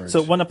because,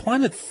 so when a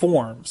planet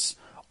forms,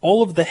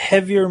 all of the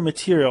heavier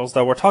materials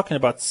that we're talking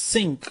about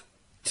sink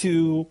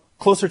to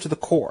closer to the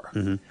core.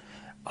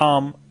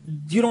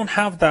 You don't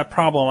have that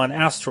problem on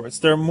asteroids.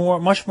 They're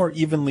much more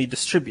evenly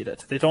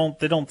distributed. They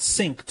don't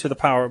sink to the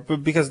power,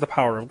 because of the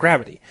power of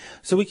gravity.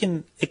 So we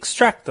can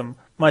extract them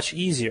much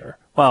easier.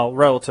 Well,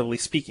 relatively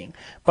speaking.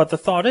 But the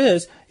thought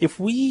is, if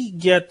we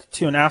get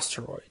to an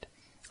asteroid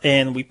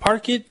and we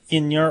park it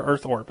in near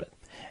Earth orbit,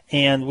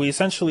 and we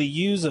essentially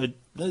use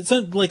it's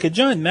like a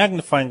giant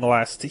magnifying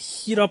glass to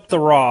heat up the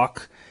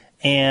rock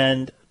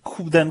and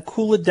then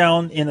cool it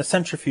down in a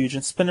centrifuge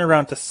and spin it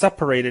around to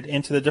separate it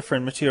into the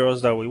different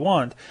materials that we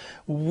want,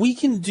 we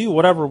can do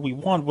whatever we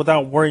want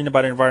without worrying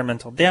about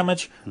environmental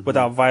damage,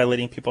 without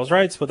violating people's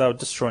rights, without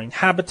destroying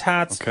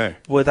habitats,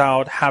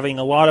 without having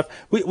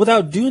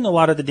without doing a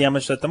lot of the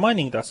damage that the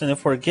mining does. And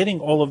if we're getting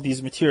all of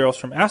these materials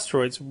from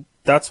asteroids,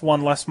 that's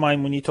one less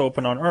mine we need to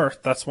open on Earth.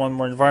 That's one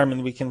more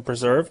environment we can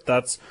preserve.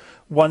 That's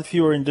one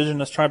fewer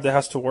indigenous tribe that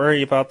has to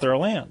worry about their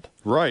land.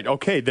 Right.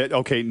 Okay.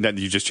 That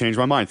you just changed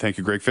my mind. Thank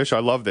you, Greg Fish. I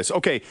love this.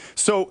 Okay.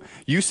 So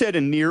you said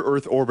in near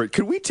Earth orbit.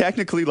 Could we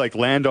technically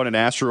land on an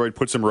asteroid,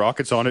 put some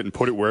rockets on it, and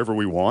put it wherever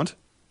we want?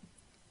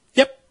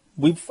 Yep.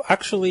 We've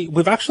actually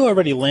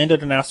already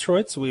landed on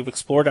asteroids. We've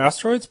explored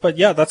asteroids, but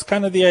yeah, that's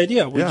kind of the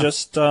idea. We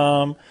just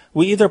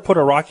we either put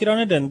a rocket on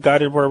it and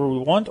guide it wherever we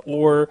want,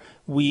 or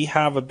we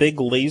have a big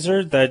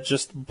laser that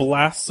just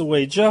blasts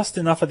away just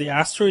enough of the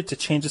asteroid to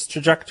change its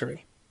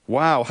trajectory.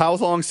 Wow. How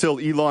long till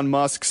Elon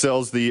Musk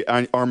sells the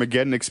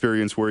Armageddon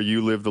experience where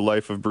you live the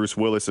life of Bruce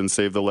Willis and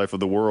save the life of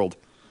the world?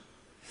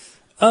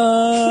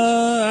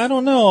 I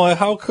don't know.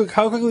 How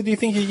quickly do you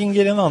think you can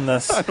get in on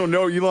this? I don't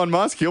know. Elon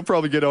Musk, he'll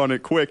probably get on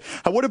it quick.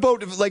 What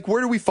about,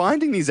 where are we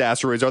finding these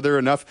asteroids? Are there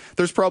enough?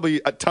 There's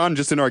probably a ton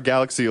just in our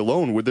galaxy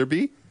alone. Would there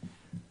be?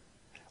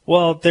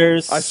 Well,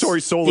 there's solar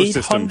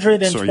system.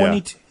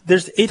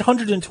 There's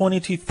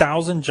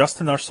 822,000 just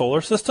in our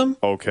solar system.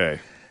 Okay.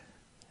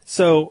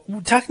 So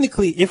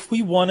technically, if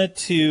we wanted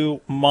to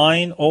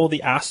mine all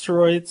the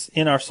asteroids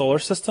in our solar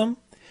system,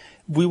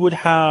 we would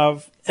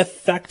have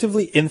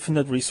effectively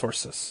infinite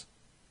resources.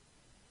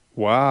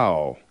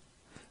 Wow.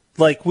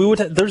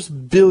 There's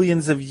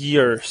billions of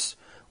years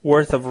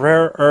worth of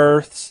rare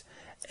earths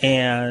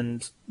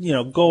and,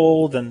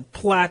 gold and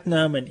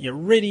platinum and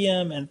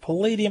iridium and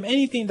palladium.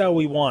 Anything that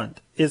we want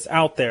is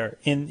out there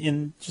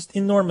in just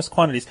enormous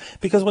quantities.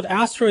 Because what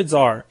asteroids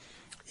are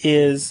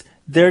is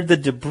they're the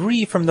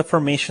debris from the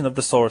formation of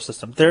the solar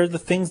system. They're the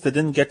things that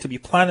didn't get to be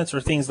planets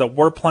or things that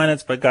were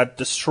planets but got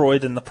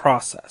destroyed in the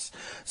process.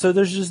 So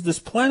there's just this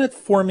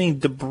planet-forming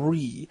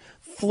debris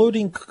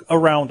floating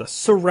around us,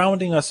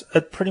 surrounding us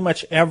at pretty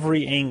much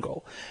every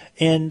angle.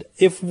 And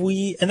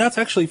that's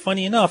actually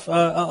funny enough,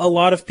 a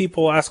lot of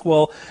people ask,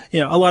 well,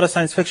 a lot of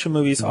science fiction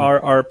movies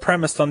are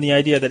premised on the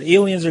idea that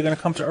aliens are going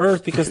to come to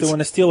Earth because they want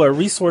to steal our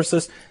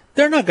resources.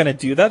 They're not going to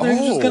do that. They're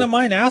just going to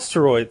mine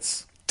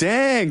asteroids.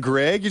 Dang,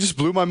 Greg, you just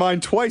blew my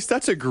mind twice.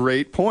 That's a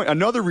great point.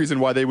 Another reason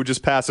why they would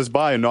just pass us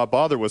by and not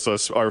bother with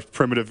us, our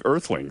primitive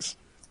Earthlings.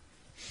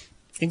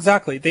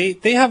 Exactly.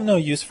 They have no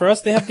use for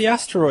us. They have the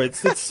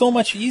asteroids. It's so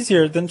much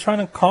easier than trying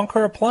to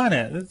conquer a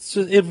planet.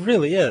 It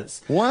really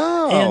is.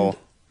 Wow.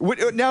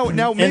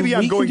 Now maybe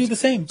I'm going to do the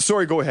same.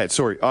 Sorry, go ahead.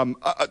 Sorry.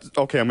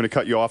 Okay, I'm going to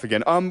cut you off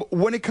again.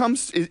 When it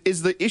comes,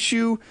 is the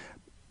issue,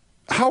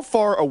 how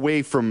far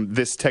away from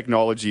this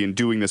technology and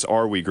doing this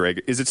are we,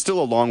 Greg? Is it still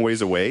a long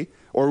ways away?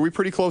 Or are we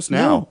pretty close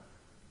now?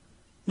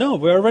 No,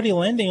 we're already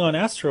landing on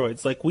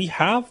asteroids. We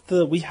have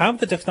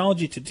the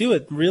technology to do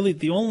it. Really,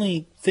 the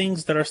only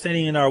things that are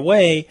standing in our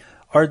way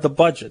are the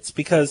budgets,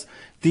 because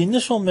the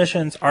initial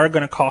missions are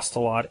going to cost a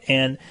lot,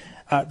 and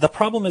the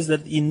problem is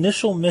that the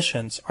initial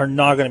missions are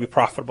not going to be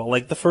profitable.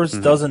 The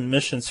first dozen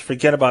missions,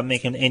 forget about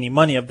making any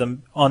money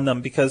on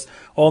them because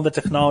all the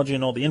technology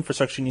and all the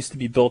infrastructure needs to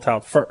be built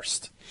out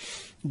first.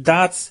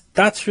 That's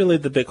really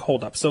the big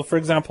holdup. So, for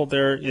example,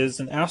 there is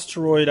an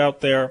asteroid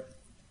out there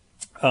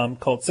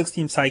called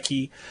 16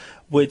 Psyche,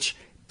 which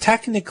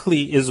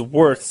technically is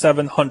worth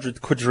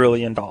 $700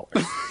 quadrillion.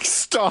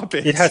 Stop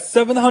it! It has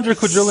 $700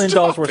 quadrillion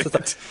worth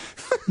of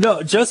stuff.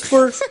 No, just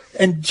for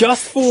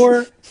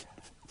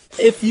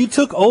if you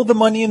took all the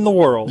money in the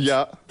world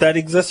that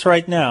exists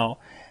right now,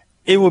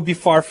 it would be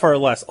far, far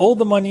less. All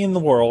the money in the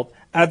world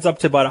adds up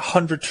to about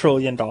 $100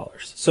 trillion.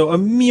 So a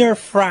mere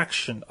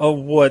fraction of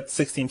what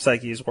 16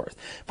 Psyche is worth.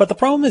 But the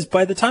problem is,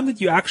 by the time that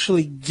you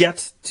actually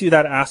get to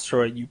that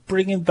asteroid, you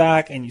bring it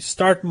back and you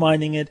start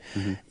mining it,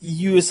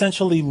 you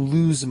essentially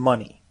lose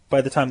money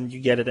by the time you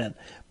get it in.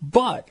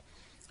 But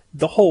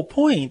the whole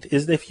point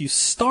is that if you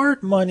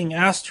start mining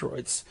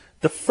asteroids,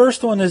 the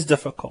first one is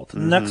difficult. The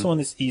next one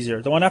is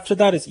easier. The one after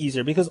that is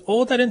easier because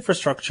all that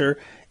infrastructure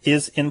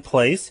is in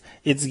place.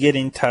 It's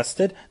getting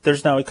tested.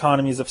 There's now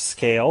economies of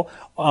scale.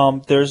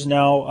 There's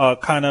now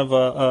kind of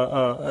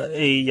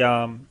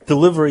a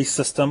delivery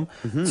system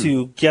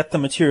to get the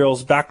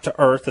materials back to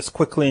Earth as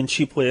quickly and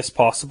cheaply as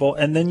possible.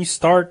 And then you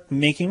start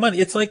making money.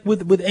 It's like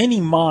with any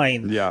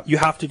mine, you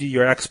have to do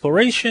your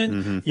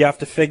exploration. You have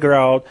to figure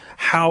out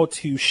how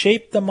to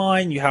shape the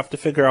mine. You have to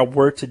figure out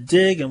where to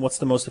dig and what's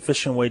the most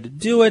efficient way to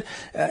do it.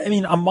 I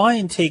mean, a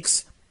mine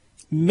takes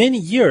many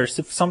years,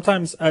 if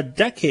sometimes a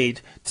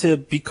decade, to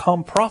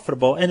become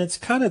profitable. And it's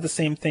kind of the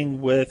same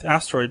thing with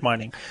asteroid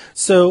mining.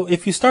 So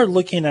if you start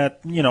looking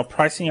at,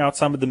 pricing out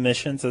some of the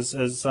missions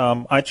as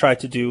I tried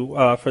to do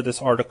for this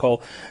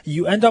article,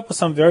 you end up with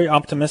some very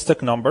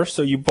optimistic numbers.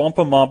 So you bump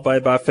them up by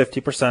about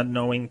 50%,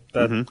 knowing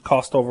that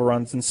cost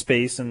overruns in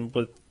space and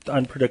with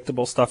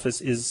unpredictable stuff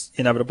is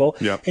inevitable.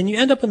 And you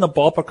end up in the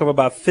ballpark of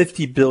about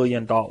 $50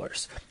 billion.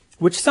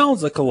 Which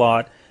sounds like a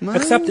lot,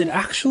 except it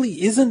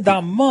actually isn't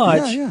that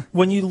much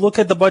when you look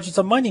at the budgets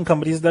of mining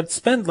companies that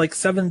spend like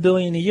 $7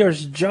 billion a year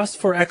just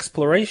for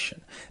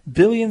exploration,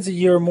 billions a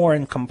year more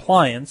in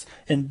compliance,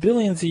 and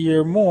billions a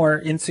year more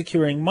in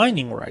securing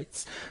mining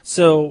rights.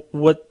 So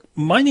what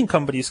mining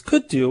companies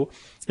could do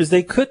is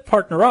they could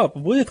partner up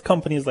with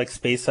companies like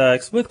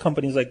SpaceX, with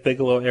companies like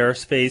Bigelow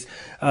Aerospace,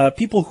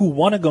 people who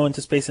want to go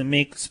into space and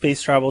make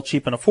space travel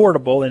cheap and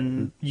affordable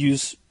and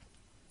use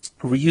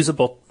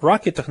reusable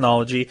rocket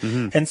technology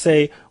and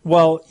say,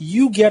 well,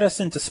 you get us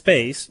into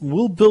space,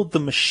 we'll build the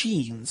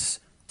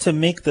machines to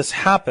make this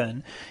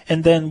happen,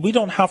 and then we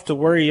don't have to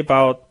worry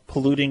about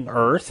polluting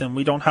Earth, and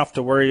we don't have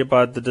to worry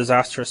about the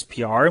disastrous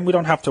PR, and we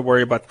don't have to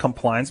worry about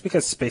compliance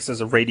because space is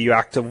a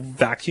radioactive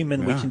vacuum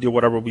and we can do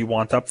whatever we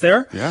want up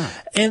there.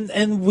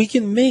 And we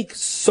can make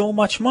so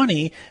much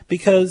money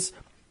because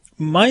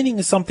mining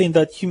is something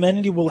that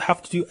humanity will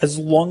have to do as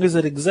long as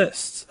it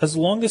exists. As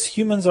long as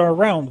humans are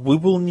around, we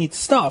will need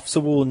stuff. So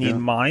we will need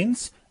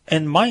mines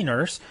and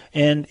miners.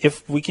 And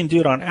if we can do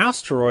it on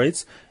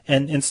asteroids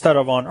and instead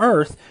of on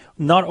Earth,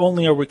 not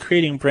only are we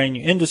creating brand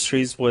new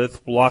industries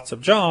with lots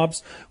of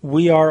jobs,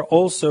 we are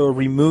also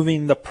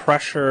removing the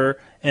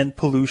pressure and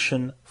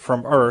pollution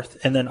from Earth.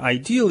 And then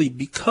ideally,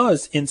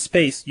 because in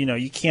space,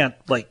 you can't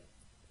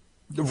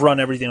run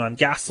everything on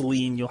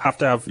gasoline. You'll have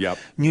to have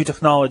new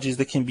technologies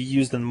that can be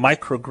used in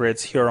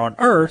microgrids here on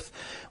Earth.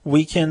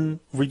 We can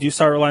reduce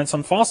our reliance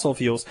on fossil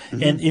fuels.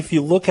 And if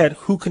you look at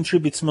who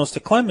contributes most to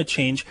climate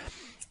change,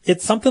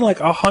 it's something like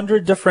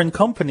 100 different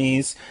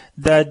companies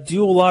that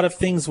do a lot of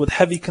things with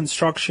heavy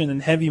construction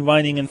and heavy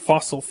mining and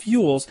fossil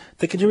fuels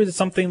that contribute to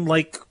something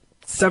like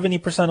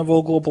 70% of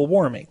all global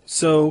warming.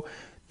 So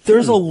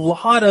there's a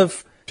lot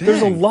of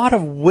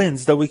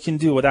wins that we can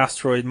do with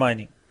asteroid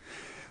mining.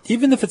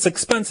 Even if it's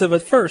expensive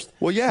at first,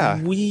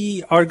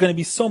 we are going to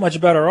be so much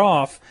better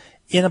off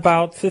in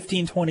about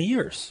 15, 20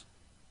 years.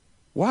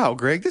 Wow,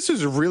 Greg, this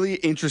was a really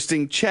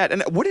interesting chat. And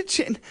now, we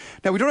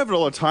don't have a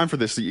lot of time for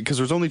this because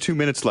there's only 2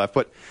 minutes left.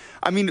 But,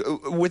 I mean,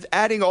 with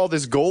adding all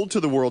this gold to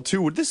the world,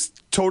 too, would this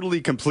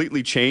totally,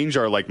 completely change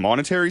our,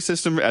 monetary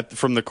system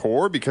from the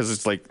core? Because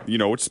it's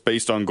it's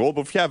based on gold.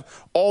 But if you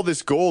have all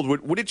this gold,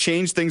 would it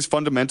change things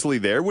fundamentally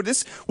there? Would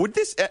this,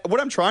 what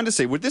I'm trying to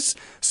say, would this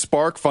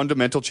spark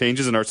fundamental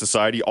changes in our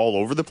society all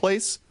over the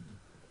place?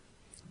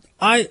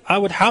 I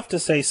would have to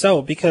say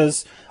so,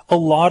 because a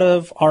lot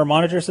of our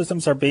monetary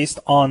systems are based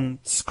on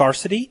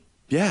scarcity.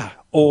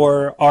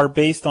 Or are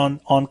based on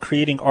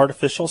creating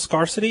artificial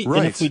scarcity.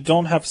 And if we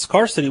don't have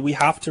scarcity, we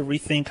have to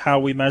rethink how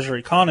we measure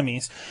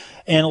economies.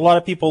 And a lot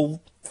of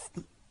people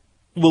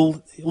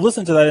will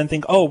listen to that and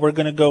think, oh, we're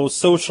going to go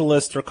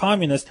socialist or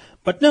communist.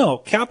 But no,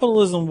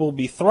 capitalism will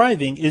be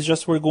thriving. It's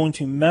just we're going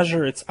to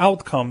measure its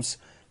outcomes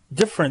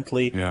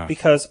differently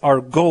because our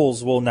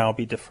goals will now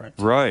be different.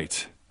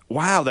 Right.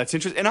 Wow, that's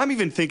interesting. And I'm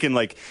even thinking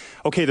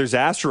okay, there's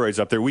asteroids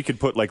up there. We could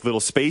put little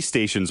space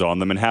stations on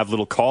them and have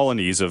little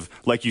colonies of,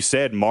 like you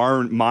said,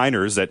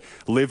 miners that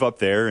live up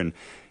there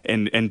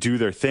and do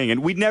their thing.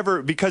 And we'd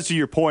never, because to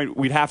your point,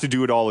 we'd have to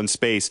do it all in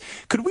space.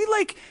 Could we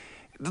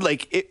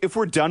if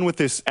we're done with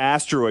this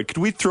asteroid, could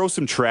we throw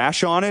some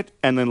trash on it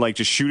and then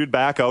just shoot it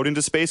back out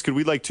into space? Could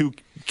we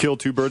kill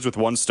two birds with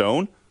one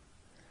stone?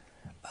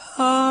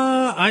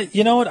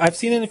 You know what? I've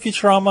seen it in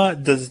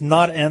Futurama. Does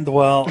not end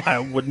well. I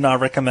would not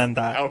recommend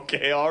that.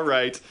 Okay, all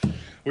right.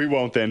 We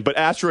won't then. But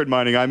asteroid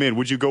mining, I'm in.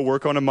 Would you go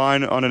work on a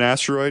mine on an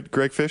asteroid,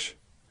 Greg Fish?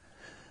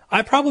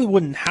 I probably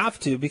wouldn't have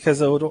to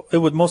because it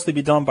would mostly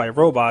be done by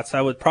robots.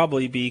 I would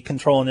probably be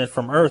controlling it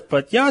from Earth.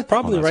 But yeah, I'd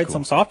probably write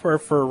some software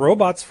for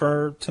robots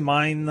to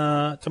mine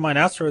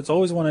asteroids.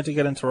 Always wanted to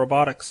get into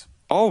robotics.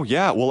 Oh,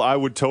 yeah. Well, I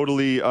would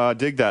totally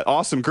dig that.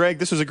 Awesome. Greg,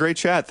 this was a great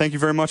chat. Thank you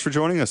very much for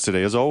joining us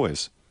today, as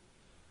always.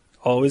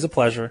 Always a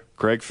pleasure.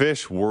 Greg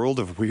Fish, World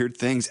of Weird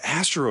Things,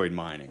 asteroid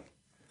mining.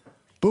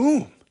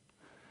 Boom.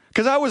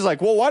 Because I was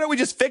like, well, why don't we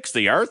just fix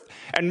the Earth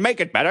and make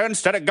it better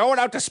instead of going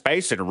out to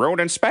space and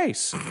ruining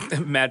space?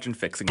 Imagine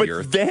fixing the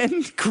Earth. But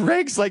then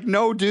Greg's like,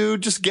 no,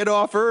 dude, just get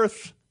off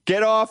Earth.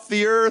 Get off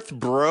the Earth,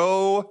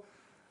 bro.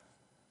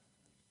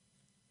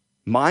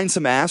 Mine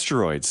some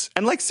asteroids.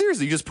 And like,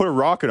 seriously, you just put a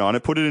rocket on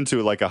it, put it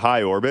into like a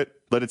high orbit,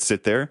 let it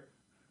sit there,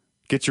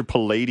 get your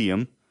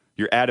palladium,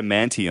 your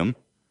adamantium,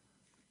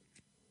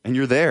 and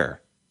you're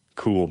there.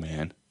 Cool,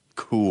 man.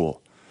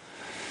 Cool.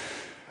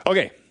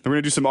 Okay, we're going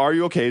to do some Are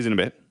You OKs in a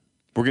bit.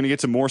 We're going to get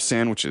to more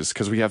sandwiches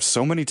because we have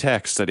so many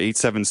texts at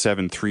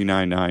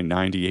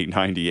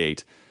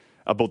 877-399-9898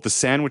 about the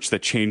sandwich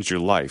that changed your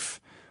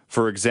life.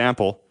 For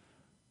example,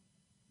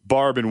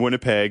 Barb in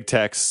Winnipeg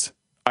texts,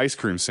 ice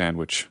cream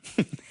sandwich.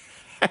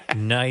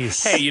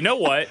 Nice. Hey, you know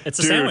what? It's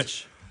a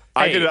sandwich.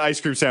 I get an ice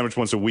cream sandwich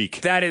once a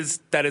week. That is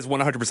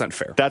 100%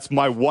 fair. That's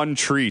my one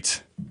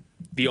treat.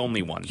 The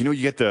only one. You know,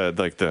 you get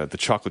the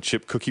chocolate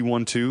chip cookie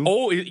one too.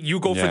 Oh,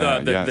 you go for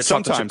the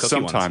chocolate chip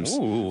cookie ones.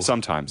 Ooh,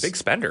 sometimes. Big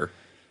spender.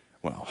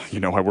 Well, you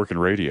know, I work in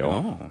radio.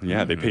 Oh.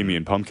 Yeah, they pay me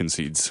in pumpkin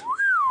seeds.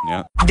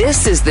 Yeah.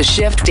 This is the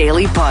Shift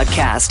Daily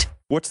Podcast.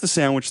 What's the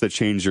sandwich that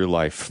changed your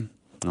life?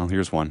 Well,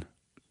 here's one.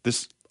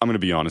 I'm going to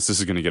be honest, this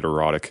is going to get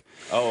erotic.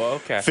 Oh,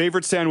 okay.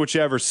 Favorite sandwich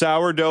ever,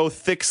 sourdough,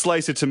 thick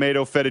slice of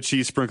tomato, feta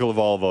cheese, sprinkle of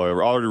olive oil.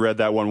 I already read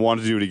that one,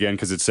 wanted to do it again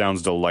because it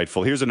sounds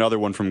delightful. Here's another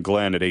one from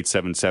Glenn at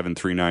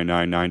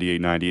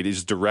 877-399-9898.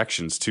 It's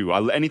directions, too.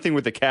 Anything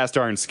with a cast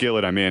iron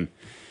skillet, I'm in.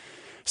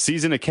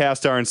 Season a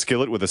cast iron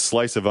skillet with a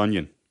slice of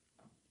onion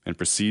and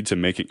proceed to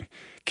make it.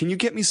 Can you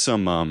get me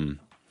some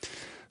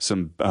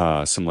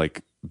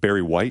like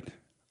Barry White?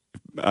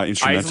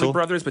 Instrumental. Isley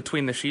Brothers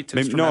Between the Sheets.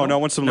 Maybe, no, I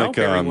want some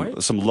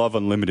some Love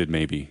Unlimited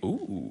maybe.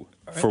 Ooh,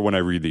 for when I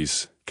read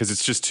these because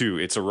it's just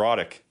it's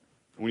erotic.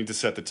 We need to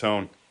set the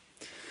tone.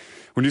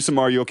 We'll do some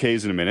Are You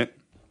OKs in a minute.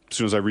 As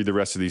soon as I read the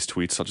rest of these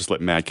tweets, I'll just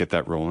let Matt get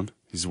that rolling.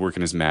 He's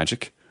working his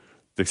magic,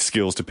 the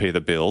skills to pay the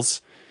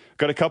bills.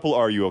 Got a couple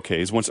Are You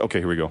OKs. Okay,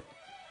 here we go.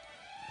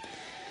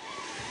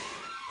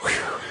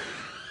 Whew.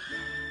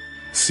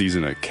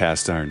 Season a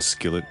cast iron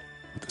skillet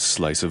with a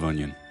slice of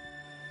onion.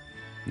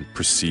 And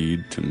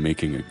proceed to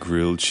making a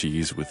grilled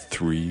cheese with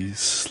 3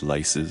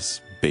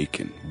 slices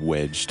bacon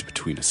wedged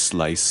between a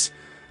slice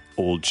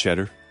old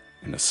cheddar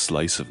and a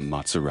slice of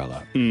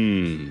mozzarella.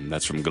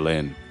 That's from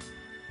Glenn.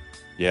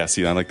 Yeah,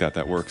 see, I like that.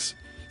 That works.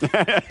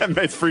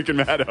 It's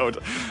freaking Matt out.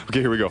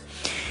 Okay, here we go.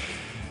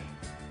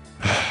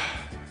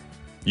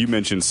 You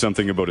mentioned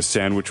something about a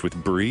sandwich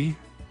with brie.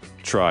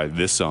 Try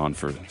this on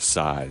for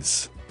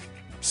size.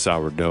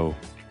 Sourdough,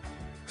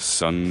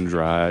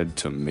 sun-dried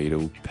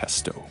tomato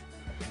pesto.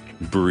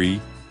 Brie,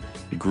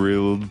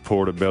 grilled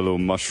portobello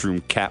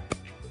mushroom cap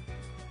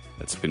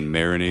that's been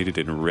marinated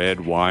in red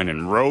wine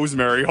and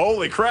rosemary.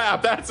 Holy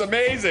crap, that's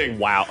amazing.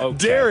 Wow. Okay.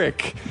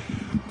 Derek.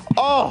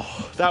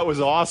 Oh, that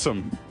was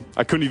awesome.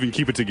 I couldn't even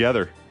keep it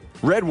together.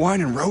 Red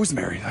wine and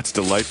rosemary. That's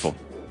delightful.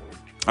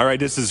 All right,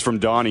 this is from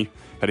Donnie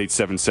at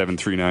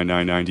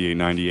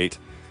 877-399-9898.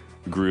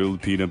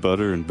 Grilled peanut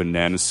butter and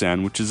banana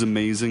sandwich is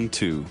amazing,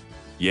 too.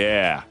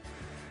 Yeah.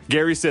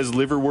 Gary says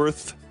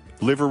liverwurst.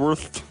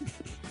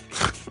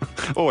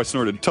 Oh, I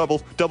snorted. Double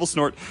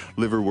snort.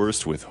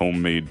 Liverwurst with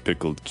homemade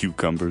pickled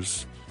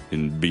cucumbers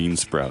and bean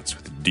sprouts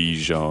with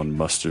Dijon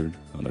mustard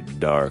on a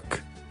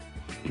dark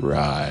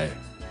rye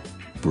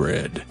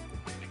bread.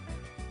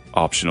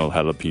 Optional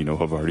jalapeno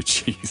Havarti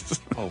cheese.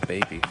 Oh,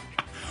 baby.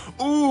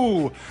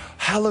 Ooh,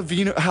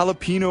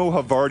 jalapeno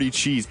Havarti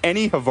cheese.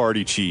 Any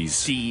Havarti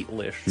cheese.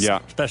 Delicious.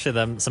 Yeah. Especially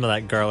some of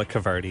that garlic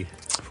Havarti.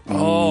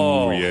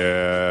 Oh,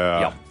 yeah.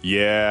 Yep.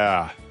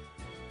 Yeah.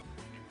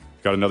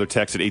 Got another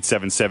text at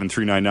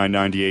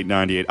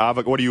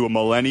 877-399-9898. What are you, a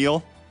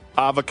millennial?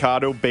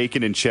 Avocado,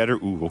 bacon, and cheddar.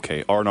 Ooh,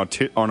 okay. On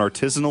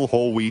artisanal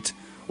whole wheat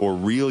or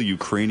real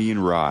Ukrainian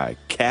rye.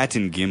 Cat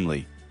and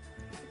Gimli.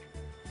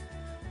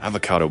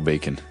 Avocado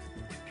bacon.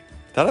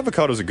 That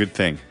avocado's a good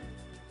thing.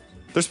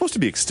 They're supposed to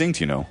be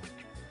extinct, you know.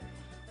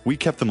 We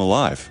kept them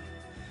alive.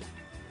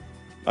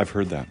 I've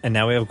heard that. And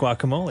now we have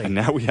guacamole. And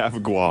now we have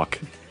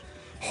guac.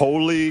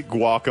 Holy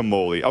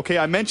guacamole. Okay,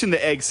 I mentioned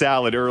the egg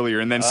salad earlier,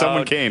 and then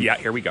someone came. Yeah,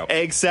 here we go.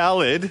 Egg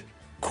salad?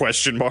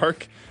 Question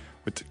mark.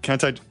 But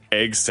can't I...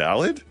 Egg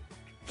salad?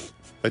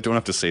 I don't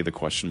have to say the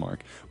question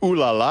mark. Ooh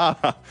la la.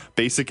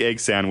 Basic egg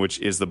sandwich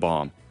is the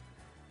bomb.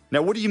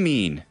 Now, what do you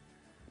mean,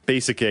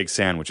 basic egg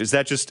sandwich? Is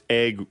that just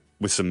egg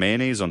with some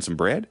mayonnaise on some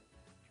bread?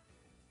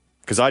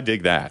 Because I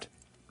dig that.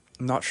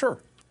 I'm not sure.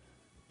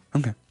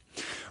 Okay.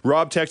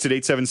 Rob texted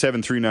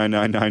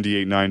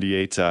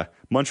 877-399-9898.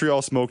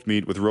 Montreal smoked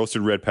meat with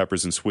roasted red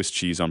peppers and Swiss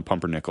cheese on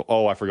pumpernickel.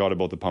 Oh, I forgot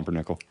about the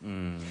pumpernickel.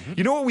 Mm-hmm.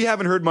 You know what we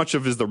haven't heard much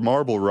of is the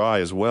marble rye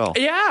as well.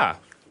 Yeah.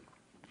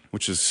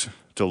 Which is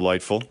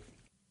delightful.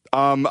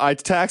 I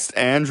taxed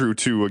Andrew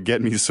to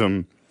get me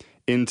some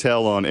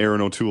intel on Aaron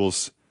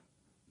O'Toole's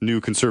new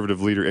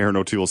conservative leader, Aaron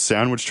O'Toole's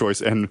sandwich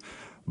choice. And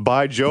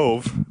by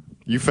Jove,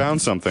 you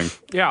found something.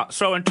 Yeah.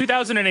 So in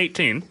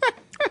 2018,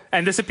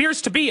 And this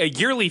appears to be a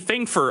yearly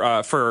thing for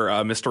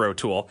Mr.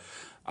 O'Toole.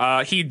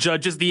 He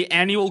judges the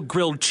annual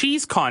grilled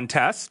cheese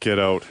contest. Get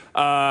out.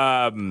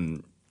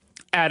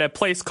 At a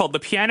place called the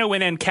Piano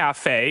Inn and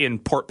Cafe in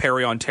Port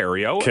Perry,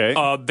 Ontario. Okay.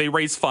 They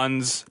raised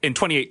funds in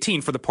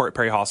 2018 for the Port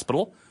Perry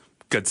Hospital.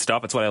 Good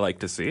stuff. That's what I like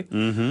to see.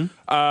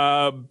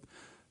 Mm-hmm.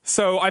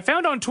 So I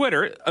found on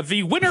Twitter,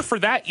 the winner for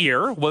that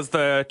year was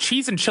the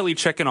cheese and chili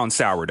chicken on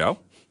sourdough.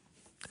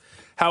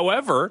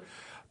 However,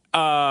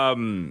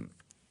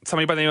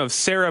 somebody by the name of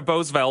Sarah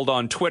Bosveld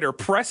on Twitter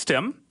pressed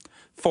him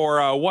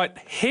for what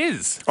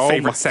his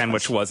favorite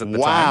sandwich was at the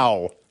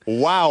time.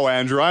 Wow,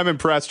 Andrew. I'm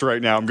impressed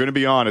right now. I'm going to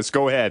be honest.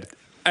 Go ahead.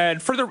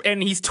 And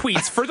he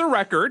tweets, for the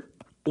record,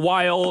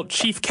 while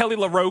Chief Kelly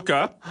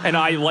LaRocca and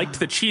I liked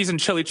the cheese and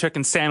chili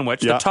chicken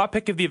sandwich, the top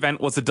pick of the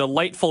event was a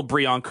delightful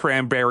brie on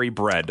cranberry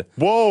bread.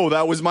 Whoa,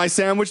 that was my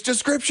sandwich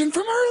description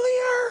from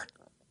earlier.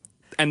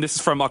 And this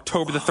is from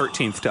October the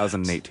 13th,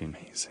 2018.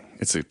 Amazing.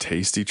 It's a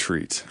tasty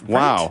treat.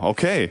 Wow.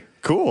 Okay.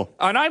 Cool.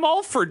 And I'm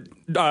all for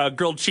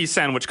grilled cheese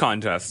sandwich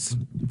contests.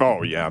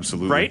 Oh yeah,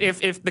 absolutely. Right?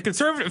 If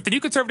the new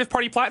Conservative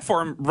Party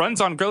platform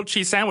runs on grilled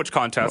cheese sandwich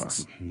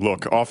contests,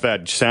 look, off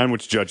that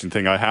sandwich judging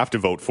thing, I have to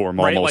vote for them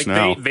right? almost like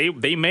now.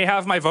 They may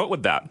have my vote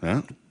with that.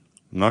 Yeah. I'm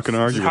not going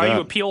to argue with that. How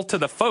you appeal to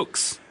the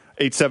folks.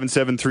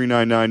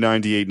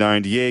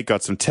 877-399-9898.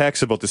 Got some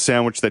text about the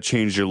sandwich that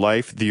changed your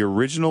life. The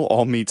original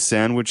all-meat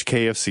sandwich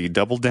KFC.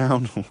 Double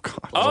down. Oh,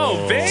 God.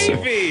 Oh,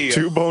 baby.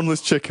 2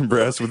 boneless chicken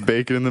breasts with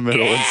bacon in the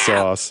middle and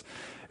sauce.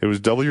 It was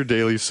double your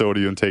daily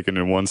sodium taken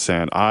in one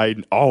sand. I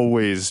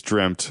always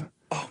dreamt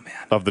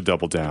of the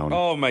double down.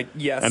 Oh, my,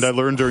 yes. And I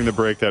learned during the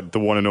break that the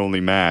one and only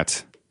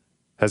Matt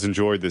has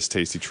enjoyed this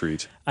tasty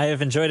treat. I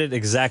have enjoyed it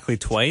exactly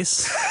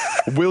twice.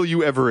 Will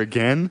you ever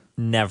again?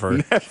 Never.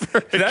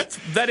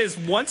 That is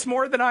once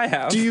more than I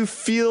have. Do you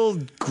feel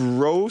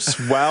gross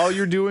while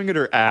you're doing it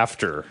or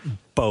after?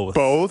 Both.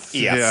 Both?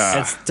 Yes. Yeah.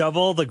 It's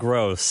double the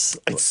gross.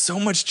 It's so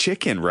much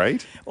chicken,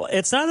 right? Well,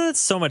 it's not that it's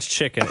so much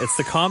chicken. It's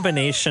the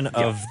combination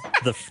of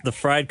the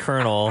fried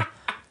kernel,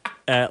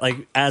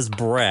 like as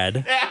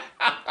bread,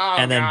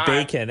 and then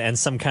bacon and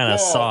some kind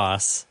of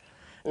sauce.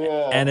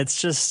 And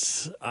it's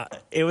just,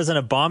 it was an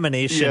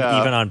abomination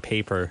even on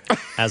paper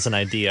as an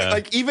idea.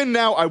 Like even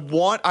now, I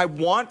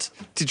want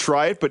to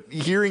try it, but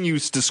hearing you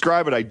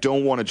describe it, I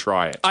don't want to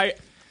try it. I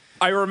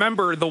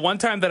remember the one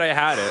time that I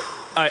had it,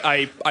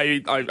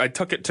 I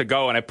took it to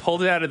go and I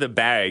pulled it out of the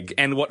bag,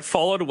 and what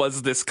followed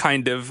was this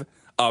kind of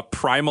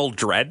primal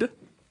dread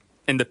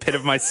in the pit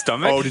of my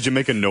stomach. Oh, did you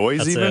make a noise?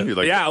 That's even? it. You're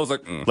like, yeah, I was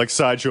like, like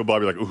Sideshow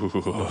Bob. You're like,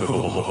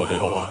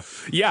 ooh.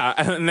 Yeah,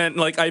 and then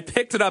like I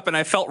picked it up and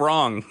I felt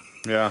wrong.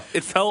 Yeah,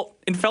 it felt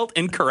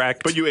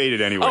incorrect. But you ate it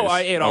anyways. Oh,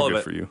 I ate all of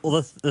it. For you.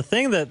 Well, the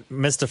thing that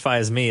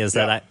mystifies me is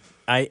that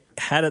I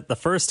had it the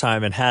first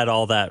time and had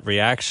all that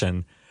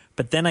reaction,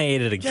 but then I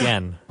ate it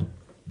again.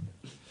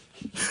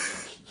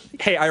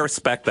 Hey, I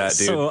respect that,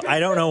 dude. So I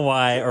don't know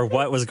why or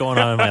what was going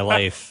on in my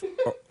life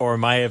or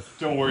my.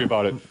 Don't worry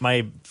about it.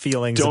 My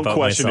feelings. Don't about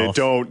question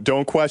myself. it.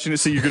 Don't question it.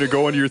 See, you're going to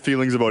go into your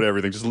feelings about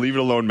everything. Just leave it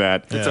alone,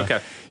 Matt. It's okay.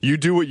 You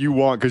do what you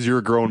want because you're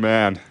a grown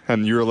man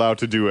and you're allowed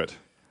to do it.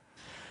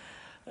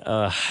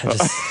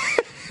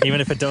 Even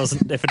if it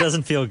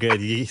doesn't feel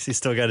good, you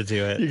still got to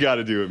do it. You got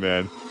to do it,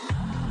 man.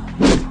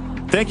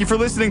 Thank you for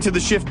listening to the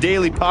Shift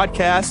Daily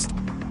podcast.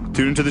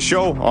 Tune into the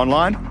show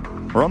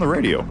online or on the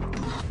radio.